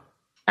Karma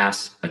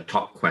asks a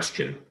top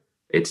question.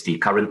 It's the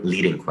current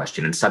leading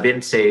question. And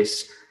Sabin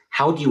says,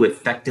 how do you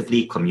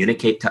effectively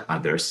communicate to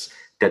others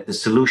that the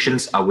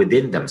solutions are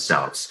within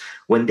themselves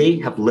when they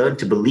have learned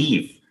to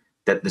believe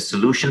that the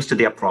solutions to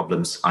their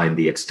problems are in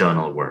the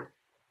external world?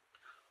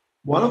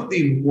 One of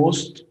the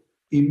most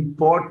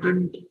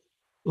important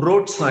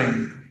road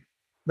sign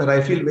that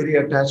I feel very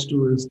attached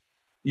to is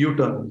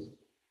U-turn,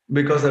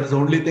 because that's the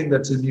only thing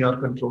that's in your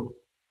control.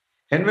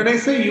 And when I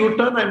say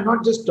U-turn, I'm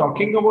not just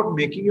talking about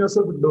making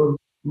yourself a door,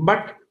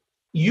 but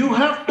you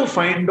have to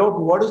find out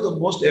what is the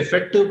most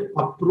effective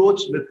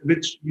approach with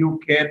which you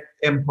can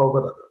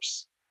empower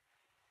others.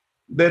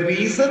 The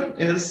reason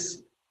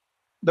is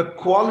the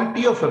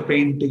quality of a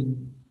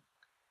painting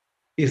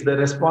is the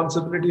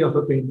responsibility of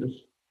a painter.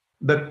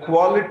 The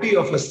quality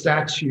of a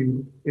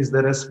statue is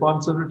the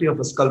responsibility of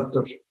a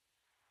sculptor.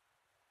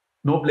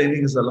 No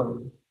blaming is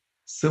allowed.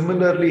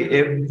 Similarly,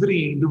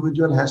 every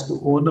individual has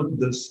to own up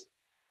this.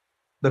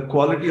 The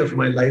quality of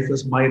my life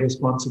is my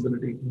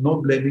responsibility.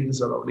 No blaming is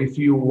allowed. If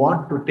you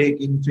want to take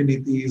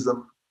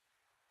infinityism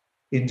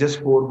in just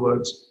 4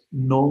 words,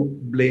 no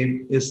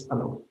blame is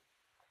allowed.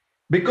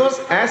 Because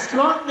as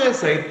long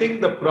as I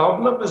think the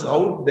problem is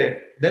out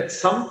there, that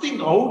something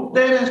out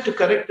there has to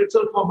correct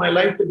itself for my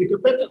life to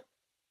become better.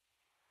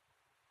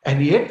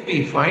 And yet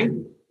we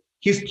find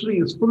history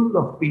is full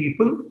of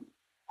people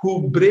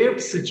who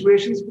braved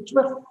situations which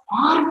were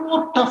far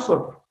more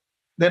tougher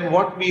than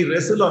what we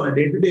wrestle on a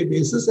day-to-day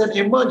basis and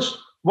emerged.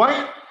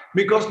 Why?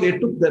 Because they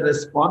took the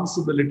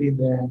responsibility in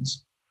their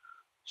hands.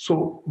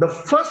 So the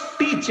first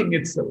teaching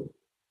itself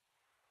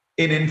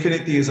in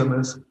infinityism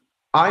is,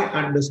 I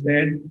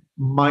understand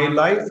my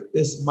life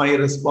is my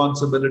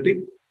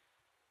responsibility.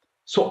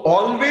 So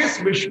always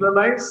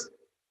visualize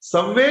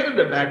somewhere in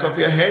the back of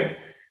your head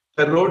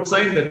a road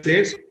sign that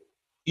says,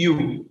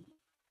 you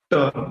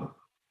turn.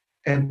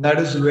 And that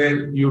is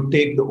where you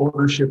take the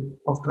ownership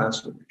of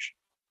transformation.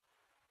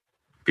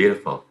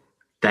 Beautiful.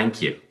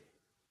 Thank you.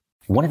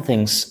 One of the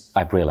things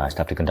I've realized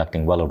after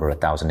conducting well over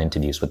 1,000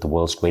 interviews with the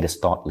world's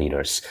greatest thought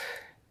leaders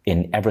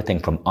in everything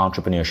from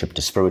entrepreneurship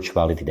to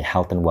spirituality to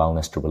health and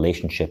wellness to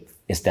relationship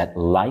is that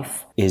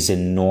life is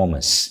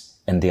enormous.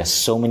 And there are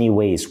so many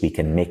ways we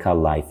can make our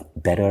life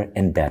better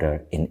and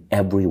better in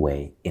every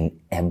way, in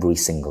every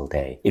single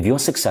day. If you're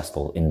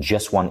successful in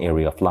just one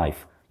area of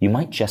life, you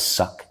might just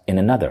suck in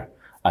another.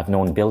 I've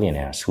known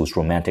billionaires whose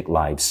romantic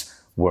lives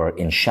were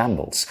in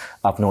shambles.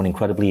 I've known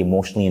incredibly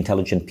emotionally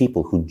intelligent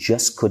people who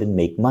just couldn't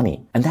make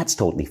money. And that's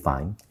totally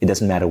fine. It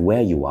doesn't matter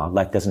where you are.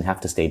 Life doesn't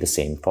have to stay the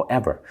same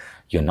forever.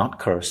 You're not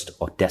cursed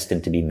or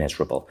destined to be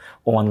miserable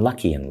or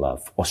unlucky in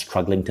love or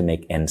struggling to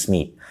make ends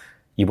meet.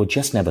 You were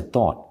just never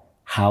taught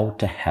how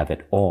to have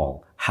it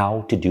all,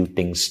 how to do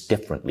things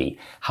differently,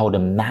 how to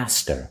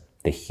master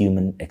the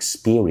human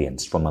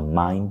experience from a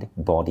mind,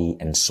 body,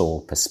 and soul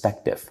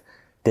perspective.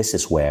 This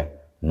is where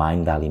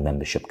Mind Valley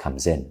membership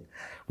comes in.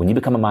 When you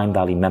become a Mind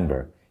Valley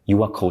member,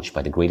 you are coached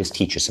by the greatest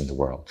teachers in the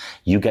world.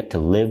 You get to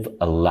live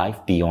a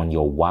life beyond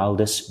your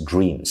wildest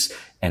dreams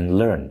and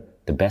learn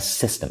the best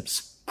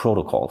systems,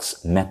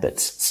 protocols,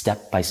 methods,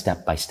 step by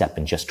step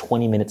in just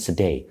 20 minutes a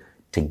day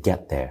to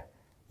get there.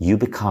 You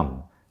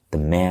become the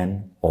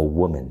man or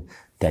woman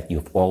that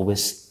you've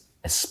always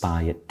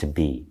aspired to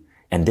be.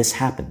 And this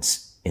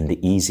happens in the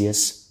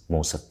easiest,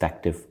 most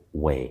effective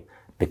way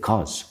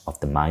because of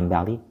the Mind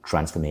Valley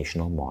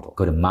transformational model.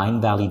 Go to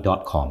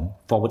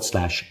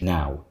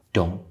mindvalley.com/now.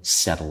 Don't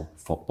settle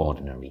for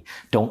ordinary.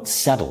 Don't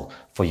settle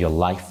for your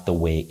life the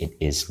way it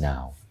is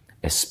now.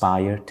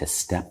 Aspire to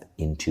step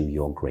into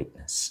your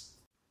greatness.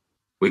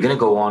 We're going to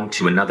go on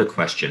to another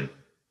question.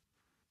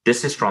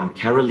 This is from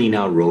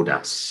Carolina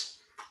Rodas.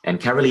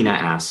 And Carolina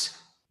asks,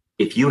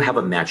 if you have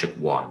a magic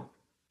wand,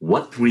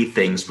 what 3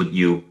 things would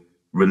you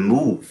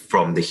remove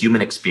from the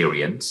human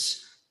experience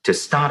to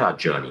start our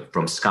journey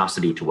from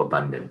scarcity to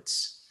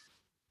abundance?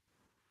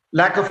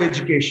 Lack of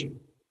education.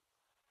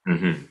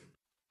 Mm-hmm.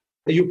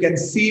 You can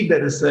see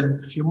there is a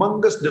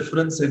humongous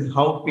difference in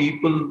how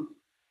people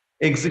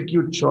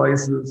execute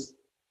choices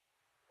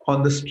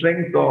on the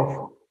strength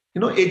of,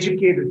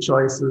 educated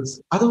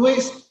choices.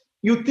 Otherwise,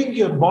 you think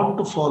you're born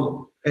to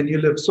follow and you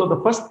live. So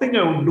the first thing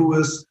I would do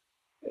is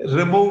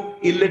remove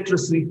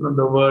illiteracy from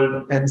the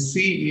world and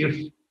see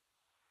if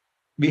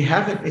we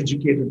have an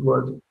educated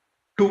world.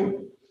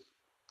 2,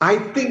 I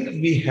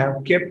think we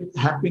have kept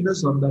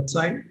happiness on that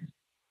side,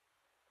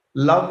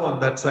 love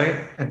on that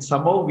side, and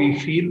somehow we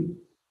feel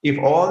if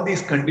all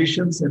these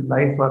conditions in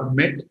life are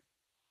met,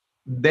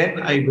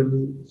 then I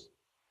will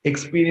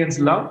experience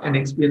love and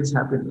experience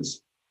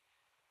happiness.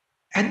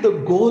 And the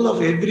goal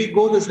of every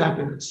goal is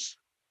happiness.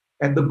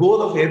 And the goal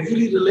of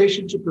every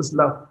relationship is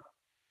love.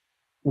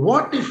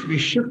 What if we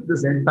shift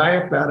this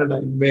entire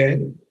paradigm where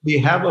we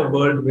have a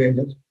world where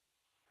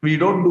we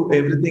don't do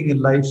everything in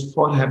life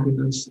for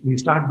happiness. We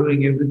start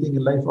doing everything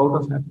in life out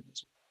of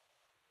happiness.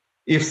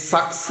 If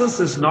success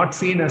is not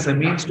seen as a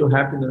means to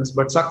happiness,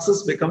 but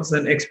success becomes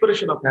an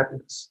expression of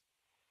happiness.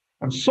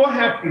 I'm so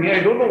happy.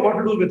 I don't know what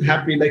to do with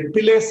happy. Like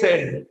Pele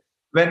said,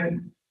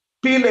 when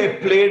Pele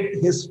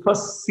played his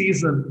first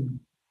season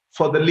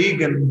for the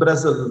league in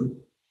Brazil,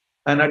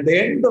 and at the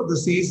end of the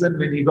season,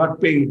 when he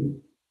got paid,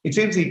 it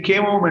seems he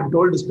came home and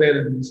told his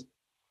parents,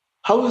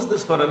 how is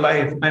this for a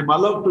life? I'm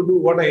allowed to do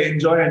what I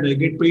enjoy and I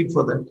get paid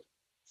for that.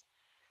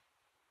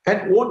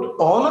 And won't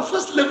all of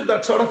us live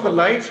that sort of a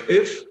life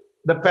if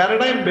the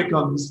paradigm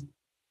becomes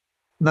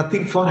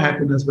nothing for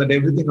happiness, but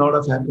everything out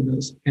of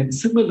happiness? And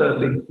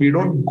similarly, we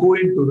don't go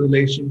into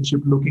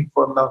relationship looking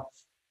for love.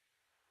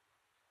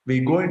 We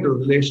go into a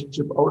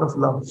relationship out of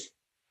love.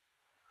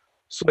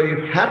 So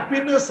if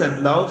happiness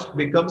and love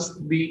becomes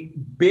the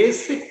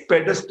basic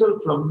pedestal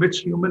from which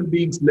human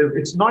beings live,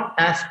 it's not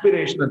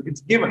aspirational,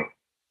 it's given.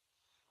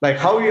 Like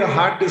how your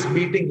heart is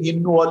beating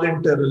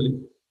involuntarily,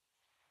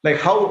 like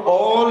how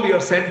all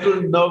your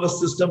central nervous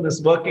system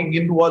is working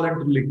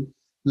involuntarily.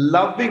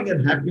 Loving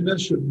and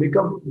happiness should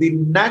become the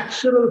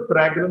natural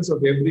fragrance of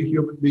every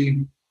human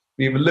being.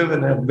 We will live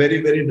in a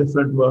very, very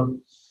different world.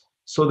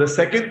 So the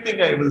second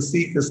thing I will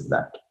seek is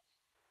that.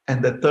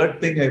 And the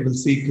third thing I will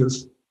seek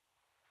is,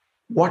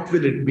 what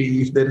will it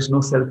be if there is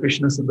no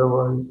selfishness in the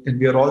world and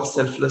we are all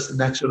selfless and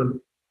natural?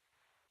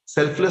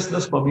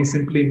 Selflessness for me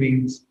simply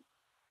means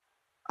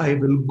I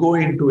will go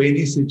into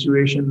any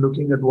situation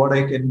looking at what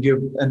I can give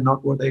and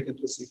not what I can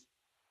receive.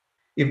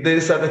 If there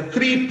are the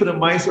three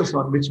premises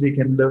on which we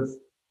can live,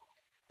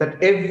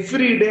 that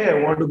every day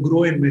I want to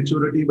grow in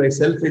maturity by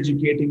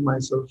self-educating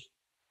myself.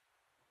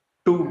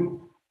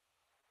 2,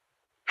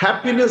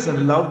 happiness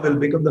and love will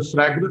become the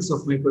fragrance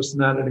of my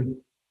personality.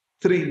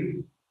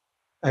 3,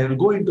 I will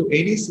go into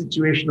any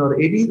situation or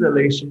any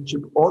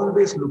relationship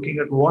always looking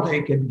at what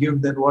I can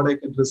give than what I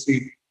can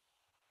receive.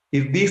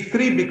 If these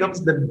three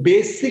becomes the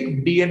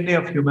basic DNA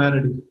of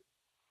humanity,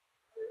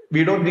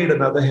 we don't need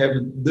another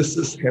heaven. This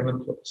is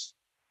heaven for us.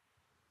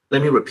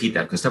 Let me repeat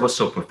that because that was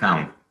so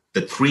profound.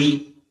 The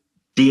three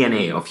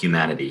DNA of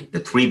humanity, the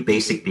three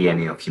basic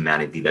DNA of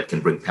humanity that can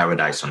bring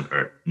paradise on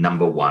earth.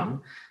 Number 1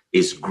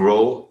 is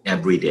grow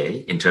every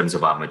day in terms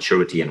of our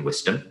maturity and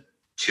wisdom.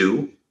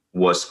 2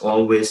 was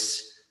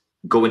always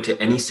go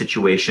into any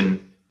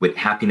situation with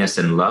happiness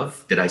and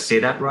love. Did I say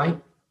that right?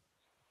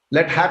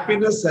 Let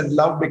happiness and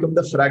love become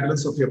the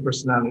fragrance of your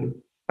personality.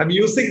 I'm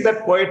using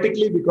that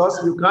poetically because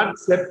you can't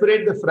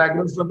separate the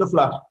fragrance from the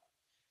flower.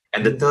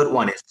 And the third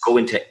one is go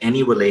into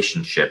any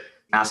relationship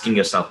asking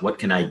yourself, what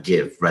can I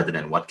give rather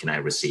than what can I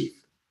receive?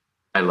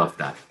 I love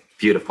that.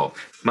 Beautiful.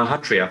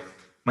 Mahatria,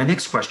 my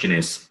next question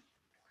is,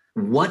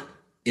 what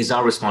is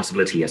our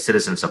responsibility as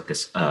citizens of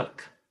this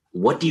earth?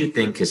 What do you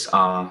think is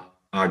our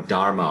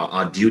dharma,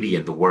 our duty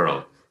in the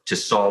world to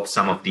solve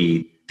some of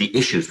the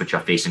issues which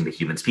are facing the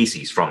human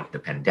species, from the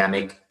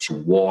pandemic to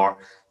war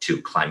to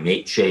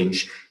climate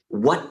change?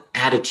 What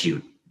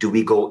attitude do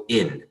we go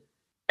in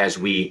as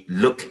we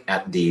look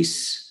at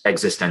these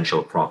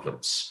existential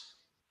problems?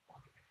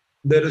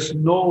 There is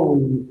no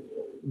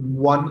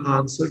one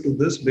answer to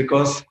this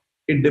because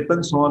it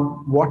depends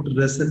on what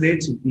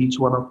resonates with each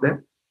one of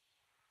them.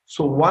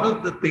 So one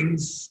of the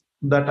things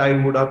that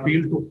I would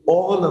appeal to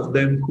all of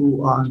them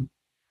who are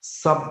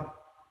sub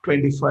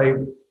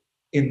 25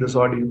 in this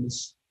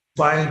audience,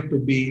 aspire to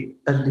be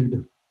a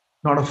leader,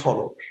 not a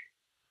follower.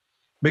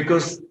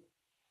 Because,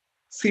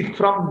 see,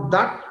 from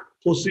that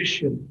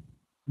position,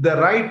 the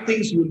right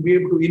things you'll be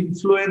able to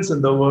influence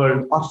in the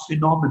world are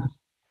phenomenal.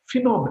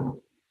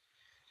 Phenomenal.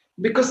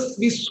 Because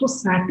we're so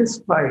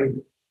satisfied.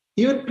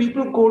 Even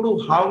people go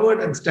to Harvard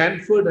and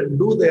Stanford and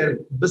do their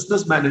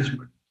business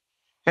management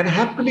and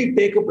happily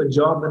take up a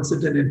job and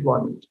sit in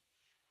employment.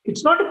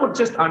 It's not about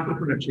just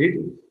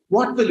entrepreneurship.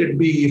 What will it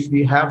be if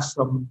we have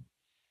some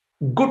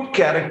good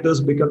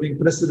characters becoming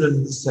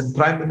presidents and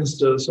prime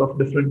ministers of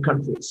different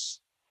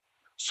countries?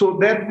 So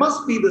there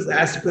must be this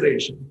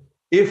aspiration.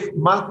 If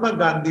Mahatma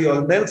Gandhi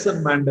or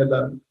Nelson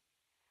Mandela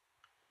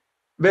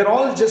were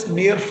all just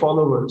mere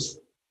followers,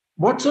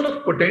 what sort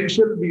of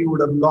potential we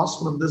would have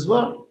lost from this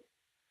world?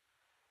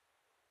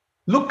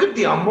 Look at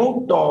the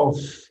amount of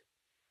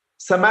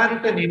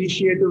Samaritan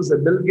initiatives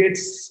that Bill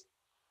Gates,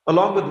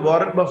 along with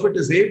Warren Buffett,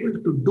 is able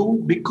to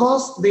do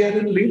because they are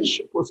in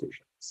leadership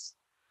positions.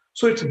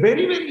 So it's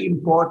very, very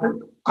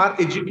important. Our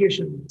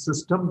education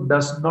system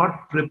does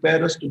not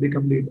prepare us to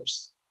become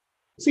leaders.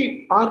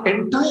 See, our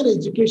entire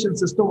education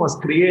system was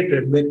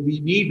created when we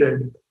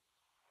needed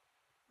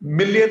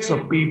millions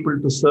of people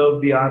to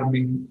serve the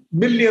army,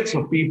 millions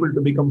of people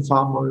to become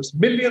farmers,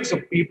 millions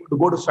of people to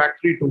go to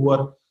factory to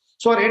work.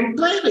 So our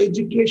entire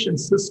education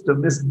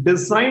system is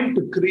designed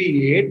to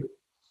create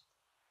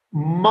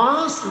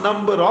mass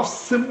number of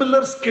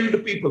similar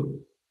skilled people.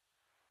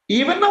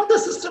 Even now the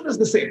system is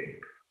the same.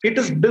 It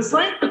is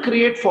designed to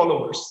create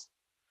followers.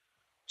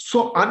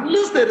 So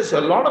unless there is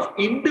a lot of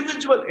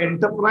individual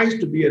enterprise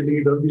to be a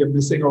leader, we are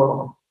missing out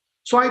on.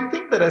 So I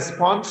think the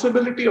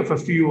responsibility of a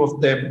few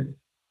of them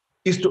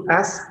is to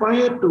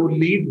aspire to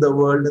lead the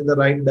world in the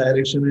right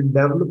direction and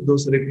develop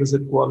those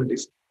requisite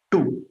qualities.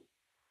 2,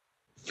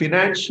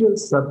 financial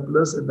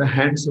surplus in the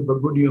hands of a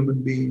good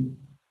human being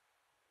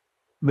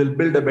will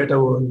build a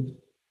better world.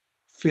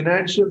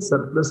 Financial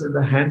surplus in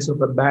the hands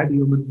of a bad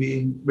human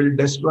being will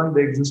destroy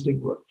the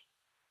existing world.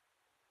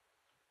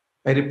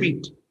 I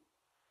repeat,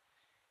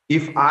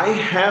 if I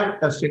have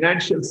a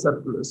financial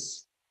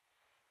surplus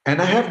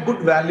and I have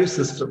good value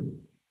system,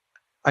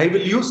 I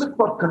will use it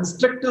for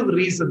constructive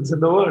reasons in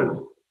the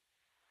world.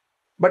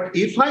 But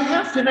if I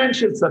have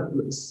financial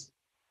surplus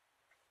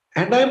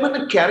and I'm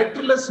in a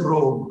characterless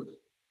rogue,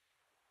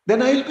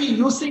 then I'll be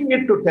using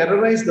it to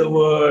terrorize the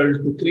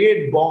world, to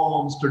create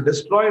bombs, to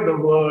destroy the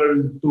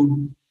world,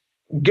 to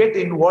get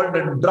involved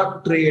in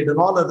drug trade and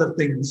all other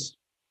things.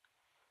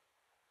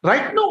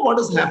 Right now, what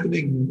is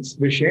happening is,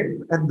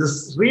 Vishen, and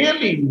this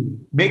really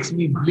makes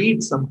me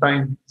bleed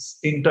sometimes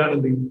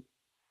internally.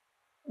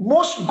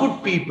 Most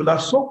good people are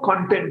so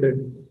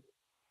contented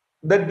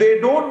that they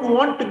don't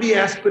want to be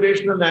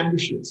aspirational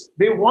ambitious.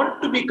 They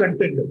want to be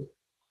contented.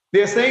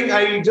 They are saying,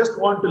 I just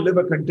want to live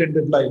a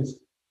contented life.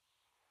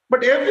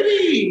 But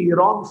every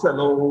wrong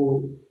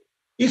fellow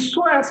is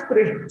so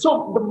aspirational.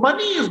 So the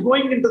money is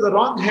going into the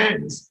wrong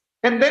hands.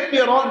 And then we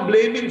are all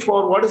blaming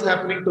for what is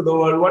happening to the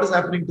world. What is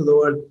happening to the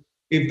world?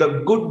 If the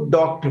good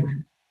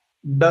doctor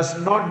does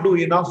not do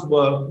enough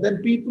work,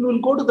 then people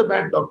will go to the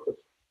bad doctor.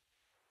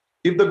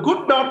 If the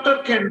good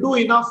doctor can do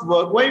enough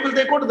work, why will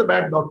they go to the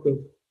bad doctor?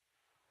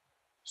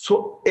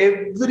 So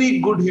every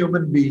good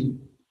human being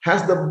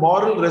has the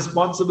moral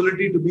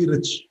responsibility to be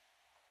rich.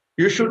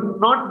 You should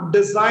not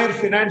desire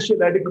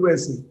financial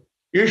adequacy.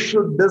 You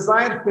should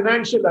desire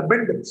financial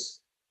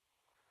abundance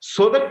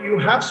so that you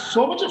have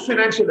so much of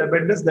financial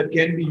abundance that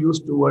can be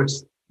used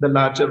towards the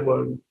larger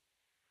world.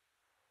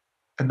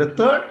 And the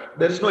third,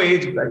 there is no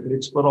age bracket,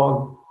 it's for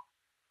all.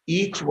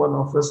 Each one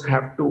of us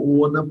have to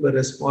own up a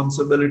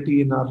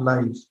responsibility in our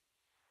life.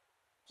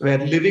 Where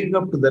living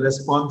up to the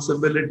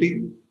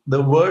responsibility,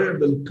 the world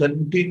will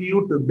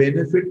continue to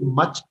benefit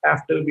much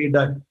after we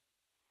die.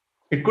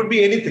 It could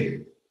be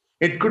anything.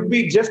 It could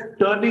be just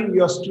turning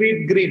your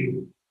street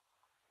green.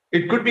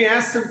 It could be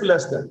as simple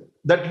as that.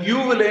 That you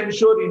will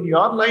ensure in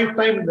your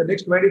lifetime, in the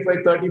next 25,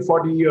 30,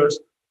 40 years,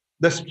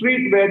 the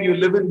street where you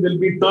live in will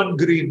be turned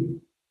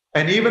green.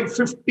 And even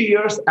 50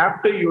 years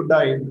after you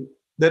die,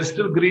 there is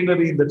still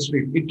greenery in that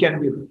street. It can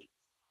be that.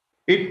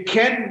 It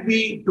can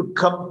be to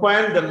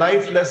compile the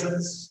life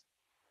lessons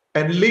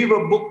and leave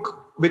a book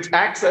which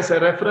acts as a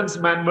reference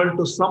manual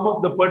to some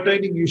of the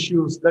pertaining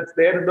issues that's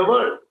there in the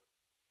world.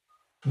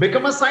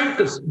 Become a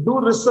scientist, do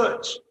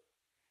research,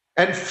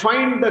 and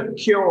find the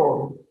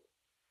cure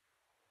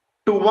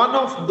to one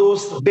of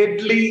those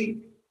deadly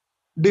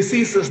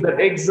diseases that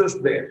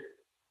exist there.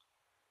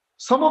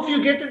 Some of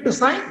you get into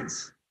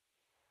science.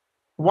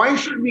 Why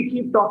should we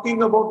keep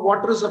talking about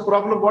water is a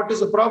problem? What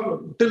is a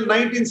problem? Till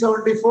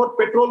 1974,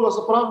 petrol was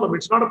a problem.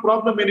 It's not a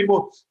problem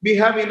anymore. We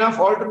have enough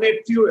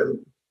alternate fuel.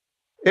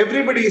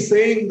 Everybody is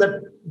saying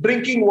that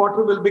drinking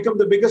water will become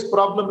the biggest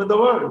problem in the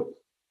world.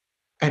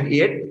 And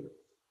yet,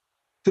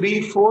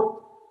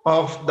 3/4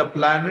 of the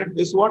planet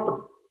is water.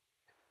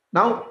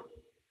 Now,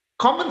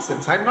 common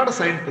sense, I'm not a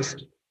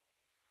scientist.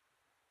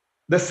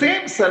 The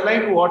same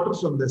saline water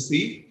from the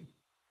sea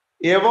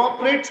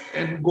evaporates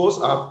and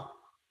goes up.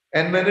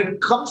 And when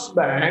it comes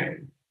back,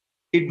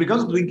 it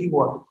becomes drinking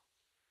water.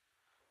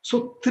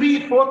 So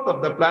 3/4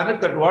 of the planet,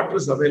 that water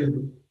is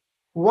available.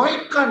 Why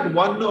can't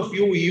one of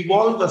you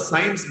evolve a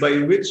science by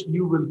which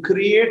you will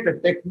create a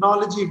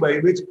technology by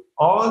which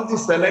all the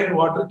saline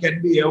water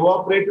can be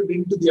evaporated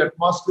into the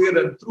atmosphere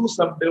and through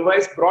some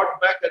device brought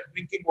back as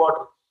drinking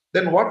water?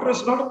 Then water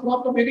is not a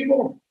problem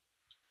anymore.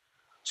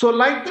 So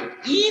like that,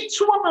 each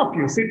one of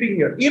you sitting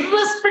here,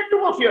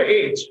 irrespective of your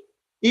age,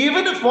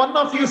 even if one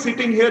of you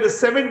sitting here is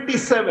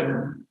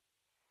 77,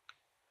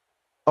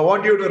 I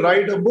want you to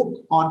write a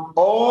book on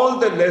all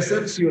the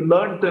lessons you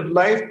learned in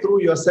life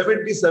through your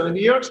 77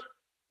 years.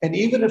 And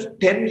even if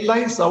 10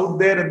 lives out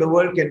there in the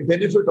world can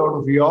benefit out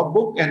of your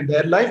book and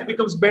their life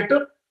becomes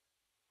better,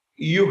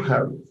 you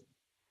have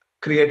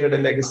created a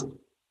legacy.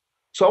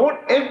 So I want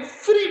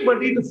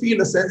everybody to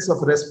feel a sense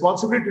of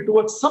responsibility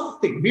towards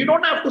something. We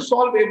don't have to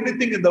solve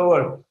everything in the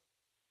world.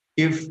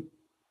 If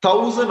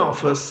 1,000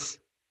 of us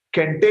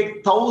can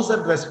take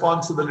 1,000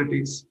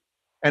 responsibilities,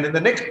 and in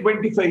the next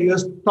 25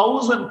 years,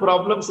 1,000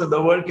 problems in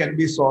the world can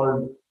be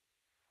solved.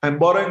 I'm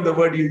borrowing the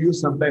word you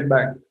used sometime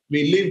back.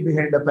 We leave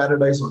behind a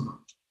paradise or not.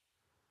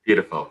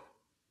 Beautiful.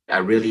 I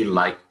really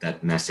like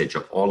that message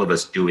of all of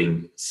us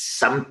doing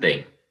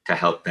something to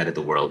help better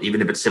the world,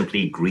 even if it's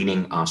simply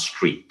greening our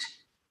street.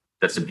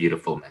 That's a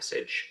beautiful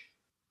message.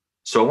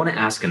 So I want to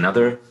ask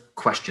another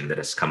question that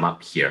has come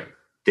up here.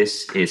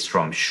 This is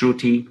from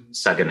Shruti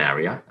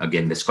Saganaria.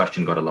 Again, this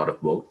question got a lot of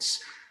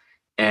votes.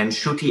 And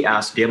Shruti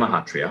asked, Dear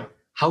Mahatria,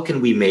 how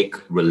can we make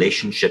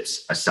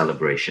relationships a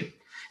celebration?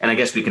 And I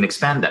guess we can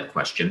expand that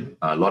question.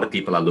 A lot of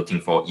people are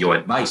looking for your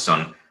advice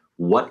on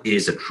what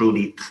is a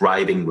truly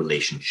thriving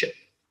relationship.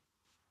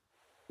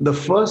 The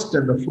first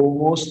and the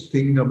foremost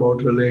thing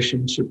about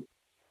relationship,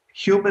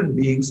 human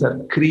beings are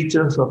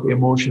creatures of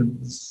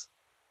emotions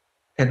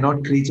and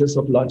not creatures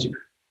of logic.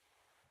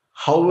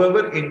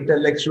 However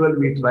intellectual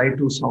we try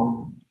to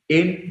sound,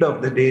 end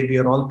of the day, we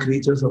are all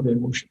creatures of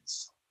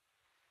emotions.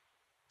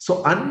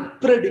 So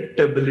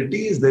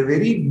unpredictability is the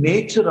very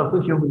nature of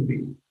a human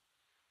being.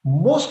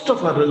 Most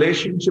of our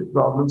relationship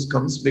problems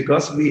comes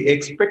because we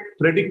expect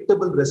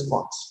predictable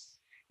response.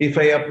 If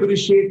I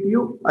appreciate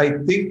you, I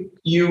think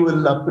you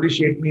will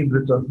appreciate me in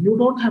return. You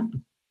don't have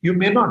to. You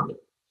may not.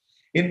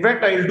 In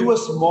fact, I'll do a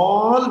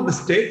small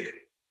mistake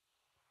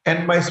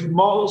and my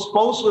small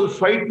spouse will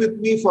fight with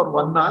me for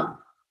 1 hour.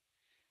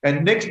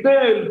 And next day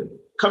I'll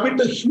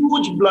commit a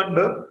huge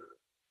blunder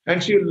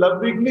and she will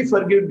lovingly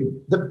forgive me.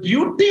 The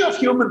beauty of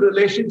human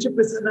relationship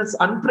is in its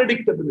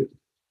unpredictability.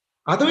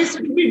 Otherwise,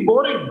 it will be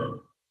boring.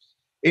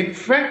 In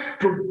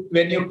fact,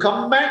 when you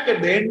come back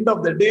at the end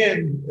of the day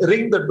and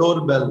ring the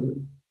doorbell,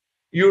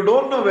 you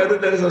don't know whether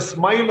there is a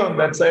smile on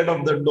that side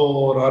of the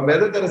door or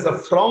whether there is a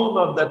frown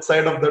on that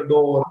side of the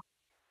door.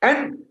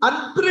 And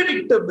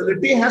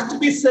unpredictability has to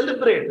be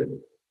celebrated.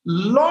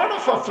 Lot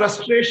of our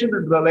frustration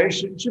in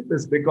relationship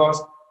is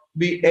because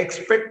we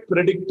expect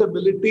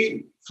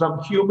predictability from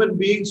human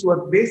beings who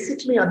are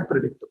basically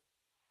unpredictable.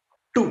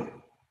 Two,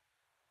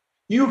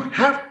 you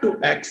have to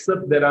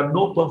accept there are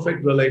no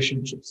perfect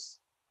relationships.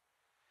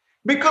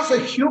 Because a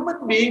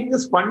human being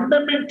is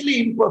fundamentally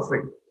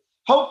imperfect.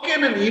 How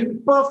can an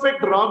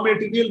imperfect raw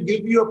material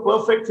give you a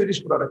perfect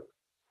finished product?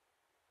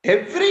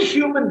 Every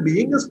human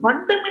being is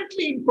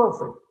fundamentally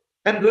imperfect.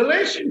 And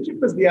relationship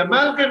is the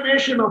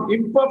amalgamation of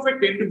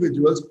imperfect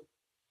individuals.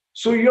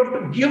 So you have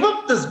to give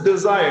up this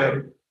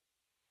desire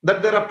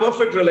that there are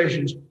perfect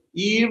relationships.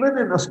 Even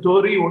in a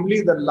story,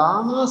 only the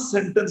last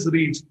sentence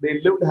reads,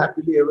 they lived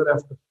happily ever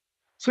after.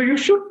 So you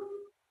should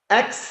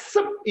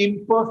accept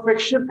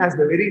imperfection as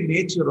the very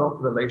nature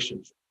of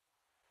relationship.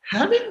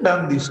 Having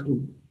done these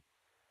two,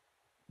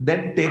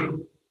 then take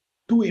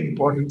two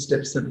important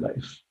steps in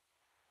life.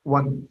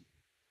 One,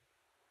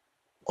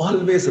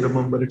 always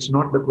remember it's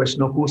not the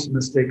question of whose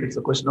mistake, it's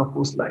a question of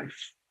whose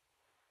life.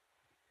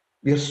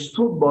 We are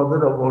so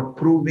bothered about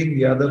proving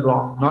the other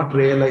wrong, not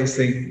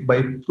realizing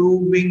by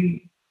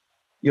proving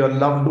your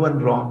loved one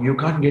wrong, you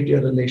can't get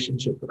your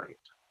relationship right.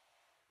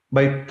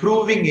 By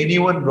proving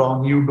anyone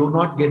wrong, you do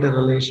not get a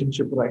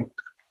relationship right.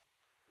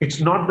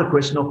 It's not the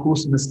question of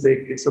whose mistake,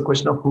 it's a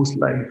question of whose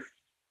life.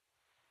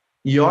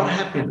 Your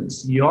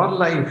happiness, your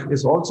life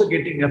is also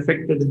getting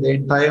affected in the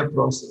entire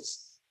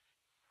process.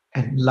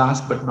 And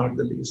last but not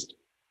the least,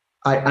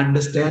 I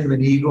understand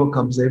when ego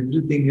comes,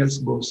 everything else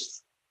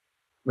goes.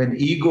 When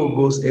ego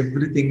goes,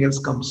 everything else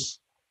comes.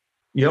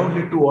 You have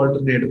only two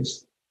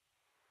alternatives.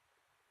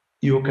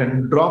 You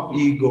can drop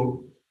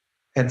ego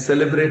and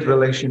celebrate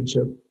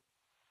relationship,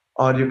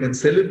 or you can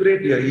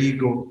celebrate your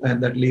ego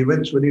and that will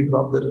eventually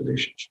drop the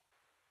relationship.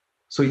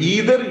 So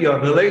either your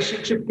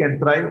relationship can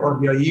thrive or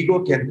your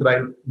ego can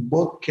thrive.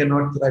 Both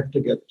cannot thrive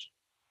together.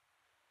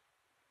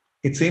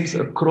 It seems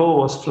a crow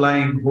was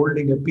flying,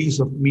 holding a piece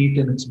of meat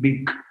in its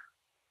beak,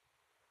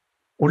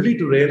 only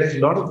to realize a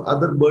lot of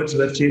other birds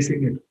were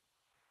chasing it.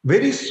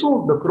 Very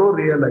soon, the crow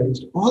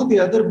realized all the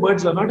other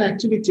birds are not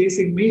actually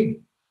chasing me.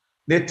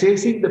 They're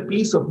chasing the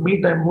piece of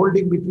meat I'm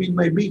holding between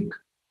my beak.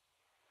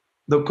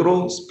 The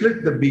crow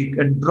split the beak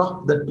and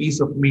dropped that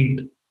piece of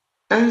meat.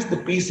 As the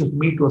piece of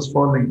meat was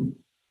falling,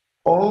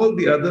 all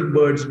the other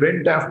birds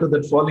went after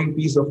that falling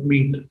piece of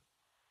meat.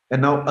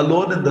 And now,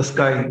 alone in the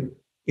sky,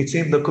 it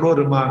seemed the crow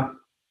remarked,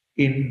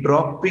 in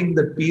dropping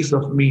that piece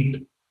of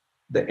meat,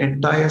 the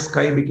entire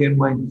sky became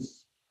mine.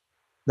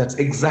 That's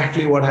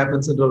exactly what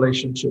happens in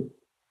relationship.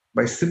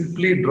 By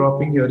simply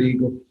dropping your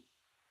ego,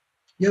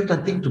 you have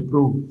nothing to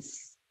prove.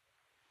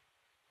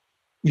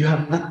 You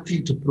have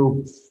nothing to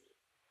prove.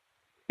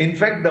 In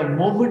fact, the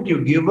moment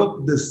you give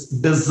up this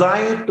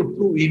desire to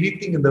prove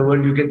anything in the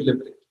world, you get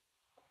liberated.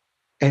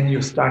 And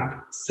you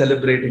start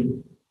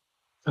celebrating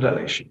a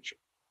relationship.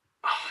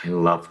 Oh, I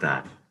love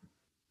that.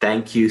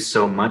 Thank you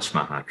so much,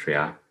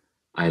 Mahatria.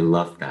 I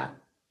love that.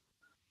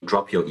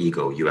 Drop your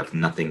ego. You have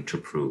nothing to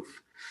prove.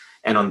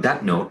 And on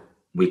that note,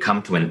 we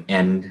come to an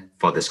end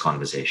for this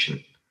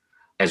conversation.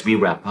 As we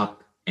wrap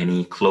up,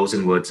 any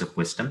closing words of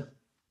wisdom?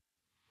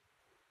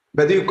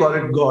 Whether you call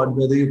it God,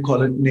 whether you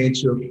call it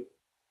nature,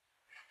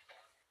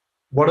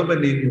 whatever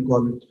name you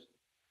call it,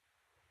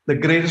 the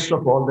greatest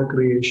of all the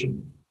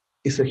creation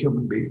is a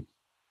human being.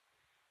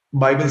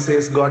 Bible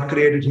says God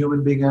created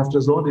human being after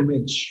his own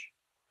image.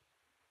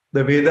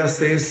 The Veda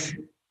says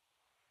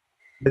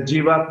the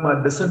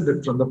Jivatma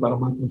descended from the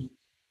Paramatma.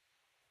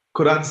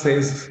 Quran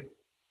says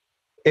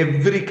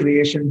every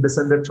creation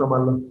descended from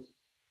Allah.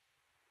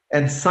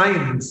 And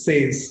science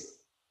says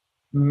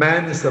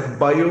man is a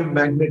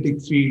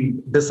biomagnetic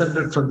field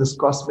descended from this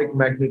cosmic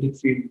magnetic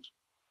field.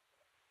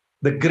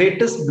 The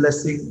greatest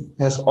blessing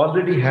has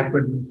already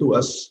happened to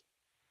us.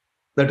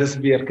 That is,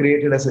 we are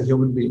created as a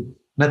human being.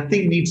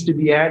 Nothing needs to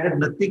be added,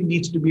 nothing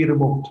needs to be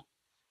removed.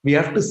 We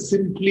have to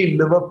simply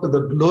live up to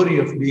the glory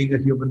of being a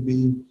human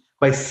being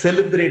by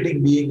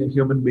celebrating being a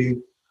human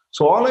being.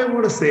 So all I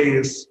want to say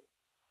is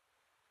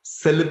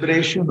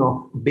celebration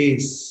of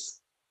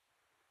days,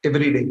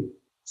 every day.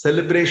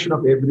 Celebration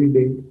of every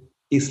day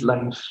is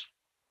life.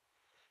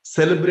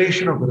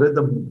 Celebration of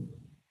rhythm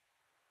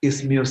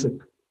is music.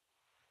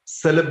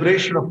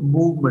 Celebration of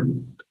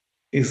movement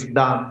is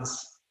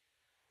dance.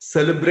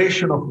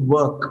 Celebration of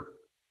work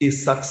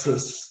is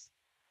success.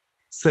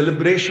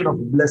 Celebration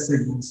of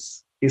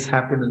blessings is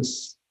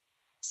happiness.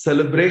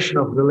 Celebration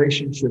of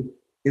relationship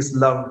is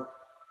love.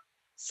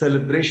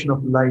 Celebration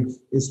of life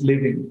is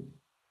living.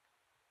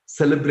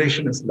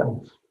 Celebration is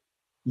life.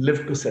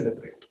 Live to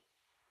celebrate.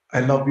 I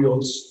love you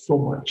all so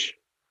much.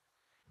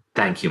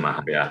 Thank you,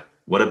 Mahatria.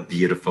 What a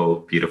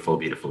beautiful, beautiful,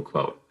 beautiful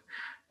quote.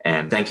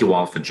 And thank you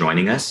all for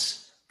joining us.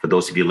 For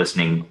those of you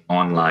listening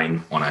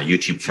online on our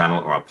YouTube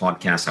channel or our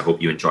podcast, I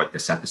hope you enjoyed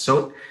this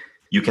episode.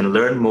 You can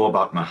learn more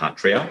about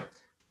Mahatria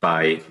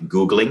by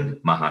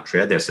Googling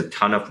Mahatria. There's a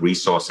ton of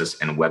resources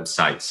and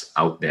websites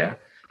out there.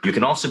 You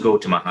can also go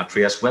to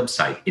Mahatria's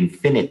website,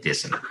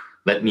 Infinitism.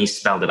 Let me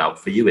spell it out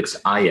for you. It's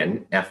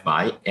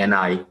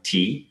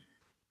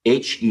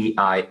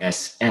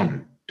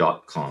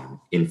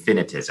INFINITHEISM.com,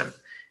 Infinitism.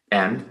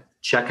 And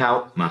check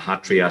out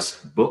Mahatria's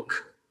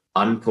book,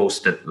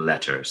 Unposted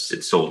Letters.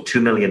 It sold 2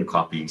 million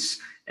copies,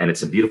 and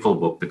it's a beautiful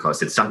book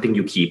because it's something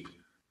you keep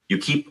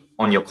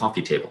on your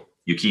coffee table.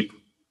 You keep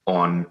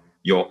on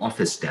your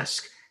office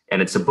desk.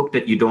 And it's a book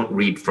that you don't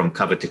read from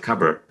cover to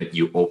cover, but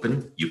you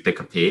open, you pick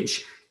a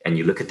page, and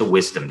you look at the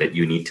wisdom that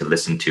you need to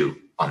listen to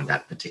on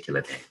that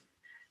particular day.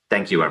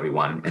 Thank you,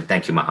 everyone. And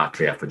thank you,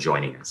 Mahatria, for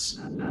joining us.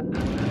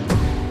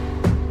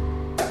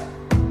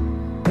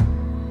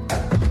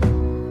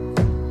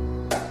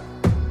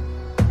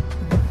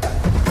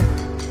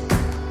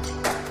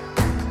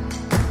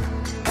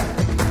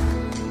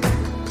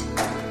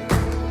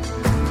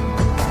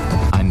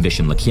 I'm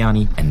Vishen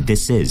Lakhiani, and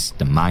this is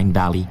the Mind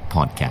Valley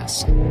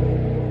Podcast.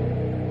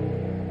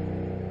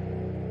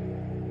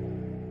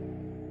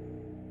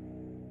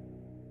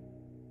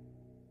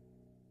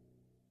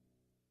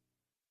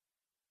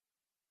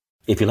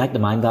 If you like the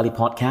Mind Valley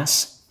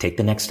Podcast, take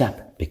the next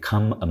step.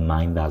 Become a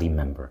Mind Valley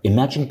member.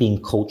 Imagine being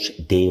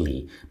coached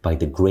daily by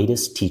the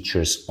greatest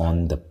teachers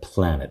on the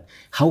planet.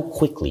 How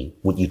quickly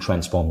would you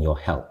transform your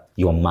health,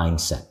 your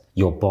mindset,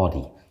 your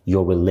body,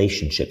 your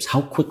relationships?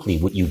 How quickly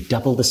would you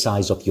double the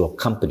size of your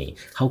company?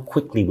 How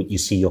quickly would you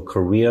see your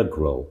career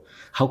grow?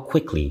 How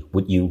quickly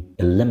would you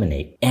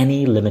eliminate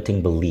any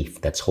limiting belief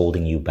that's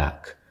holding you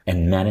back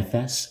and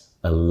manifest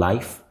a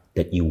life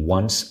that you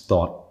once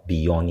thought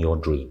beyond your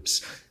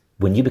dreams?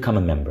 When you become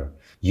a member,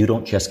 you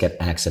don't just get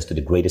access to the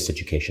greatest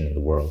education in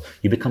the world.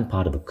 You become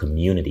part of a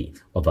community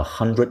of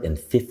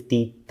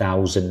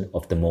 150,000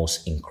 of the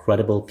most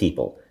incredible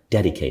people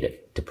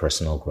dedicated to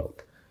personal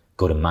growth.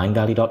 Go to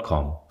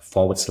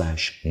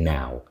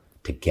mindvalley.com/now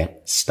to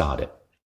get started.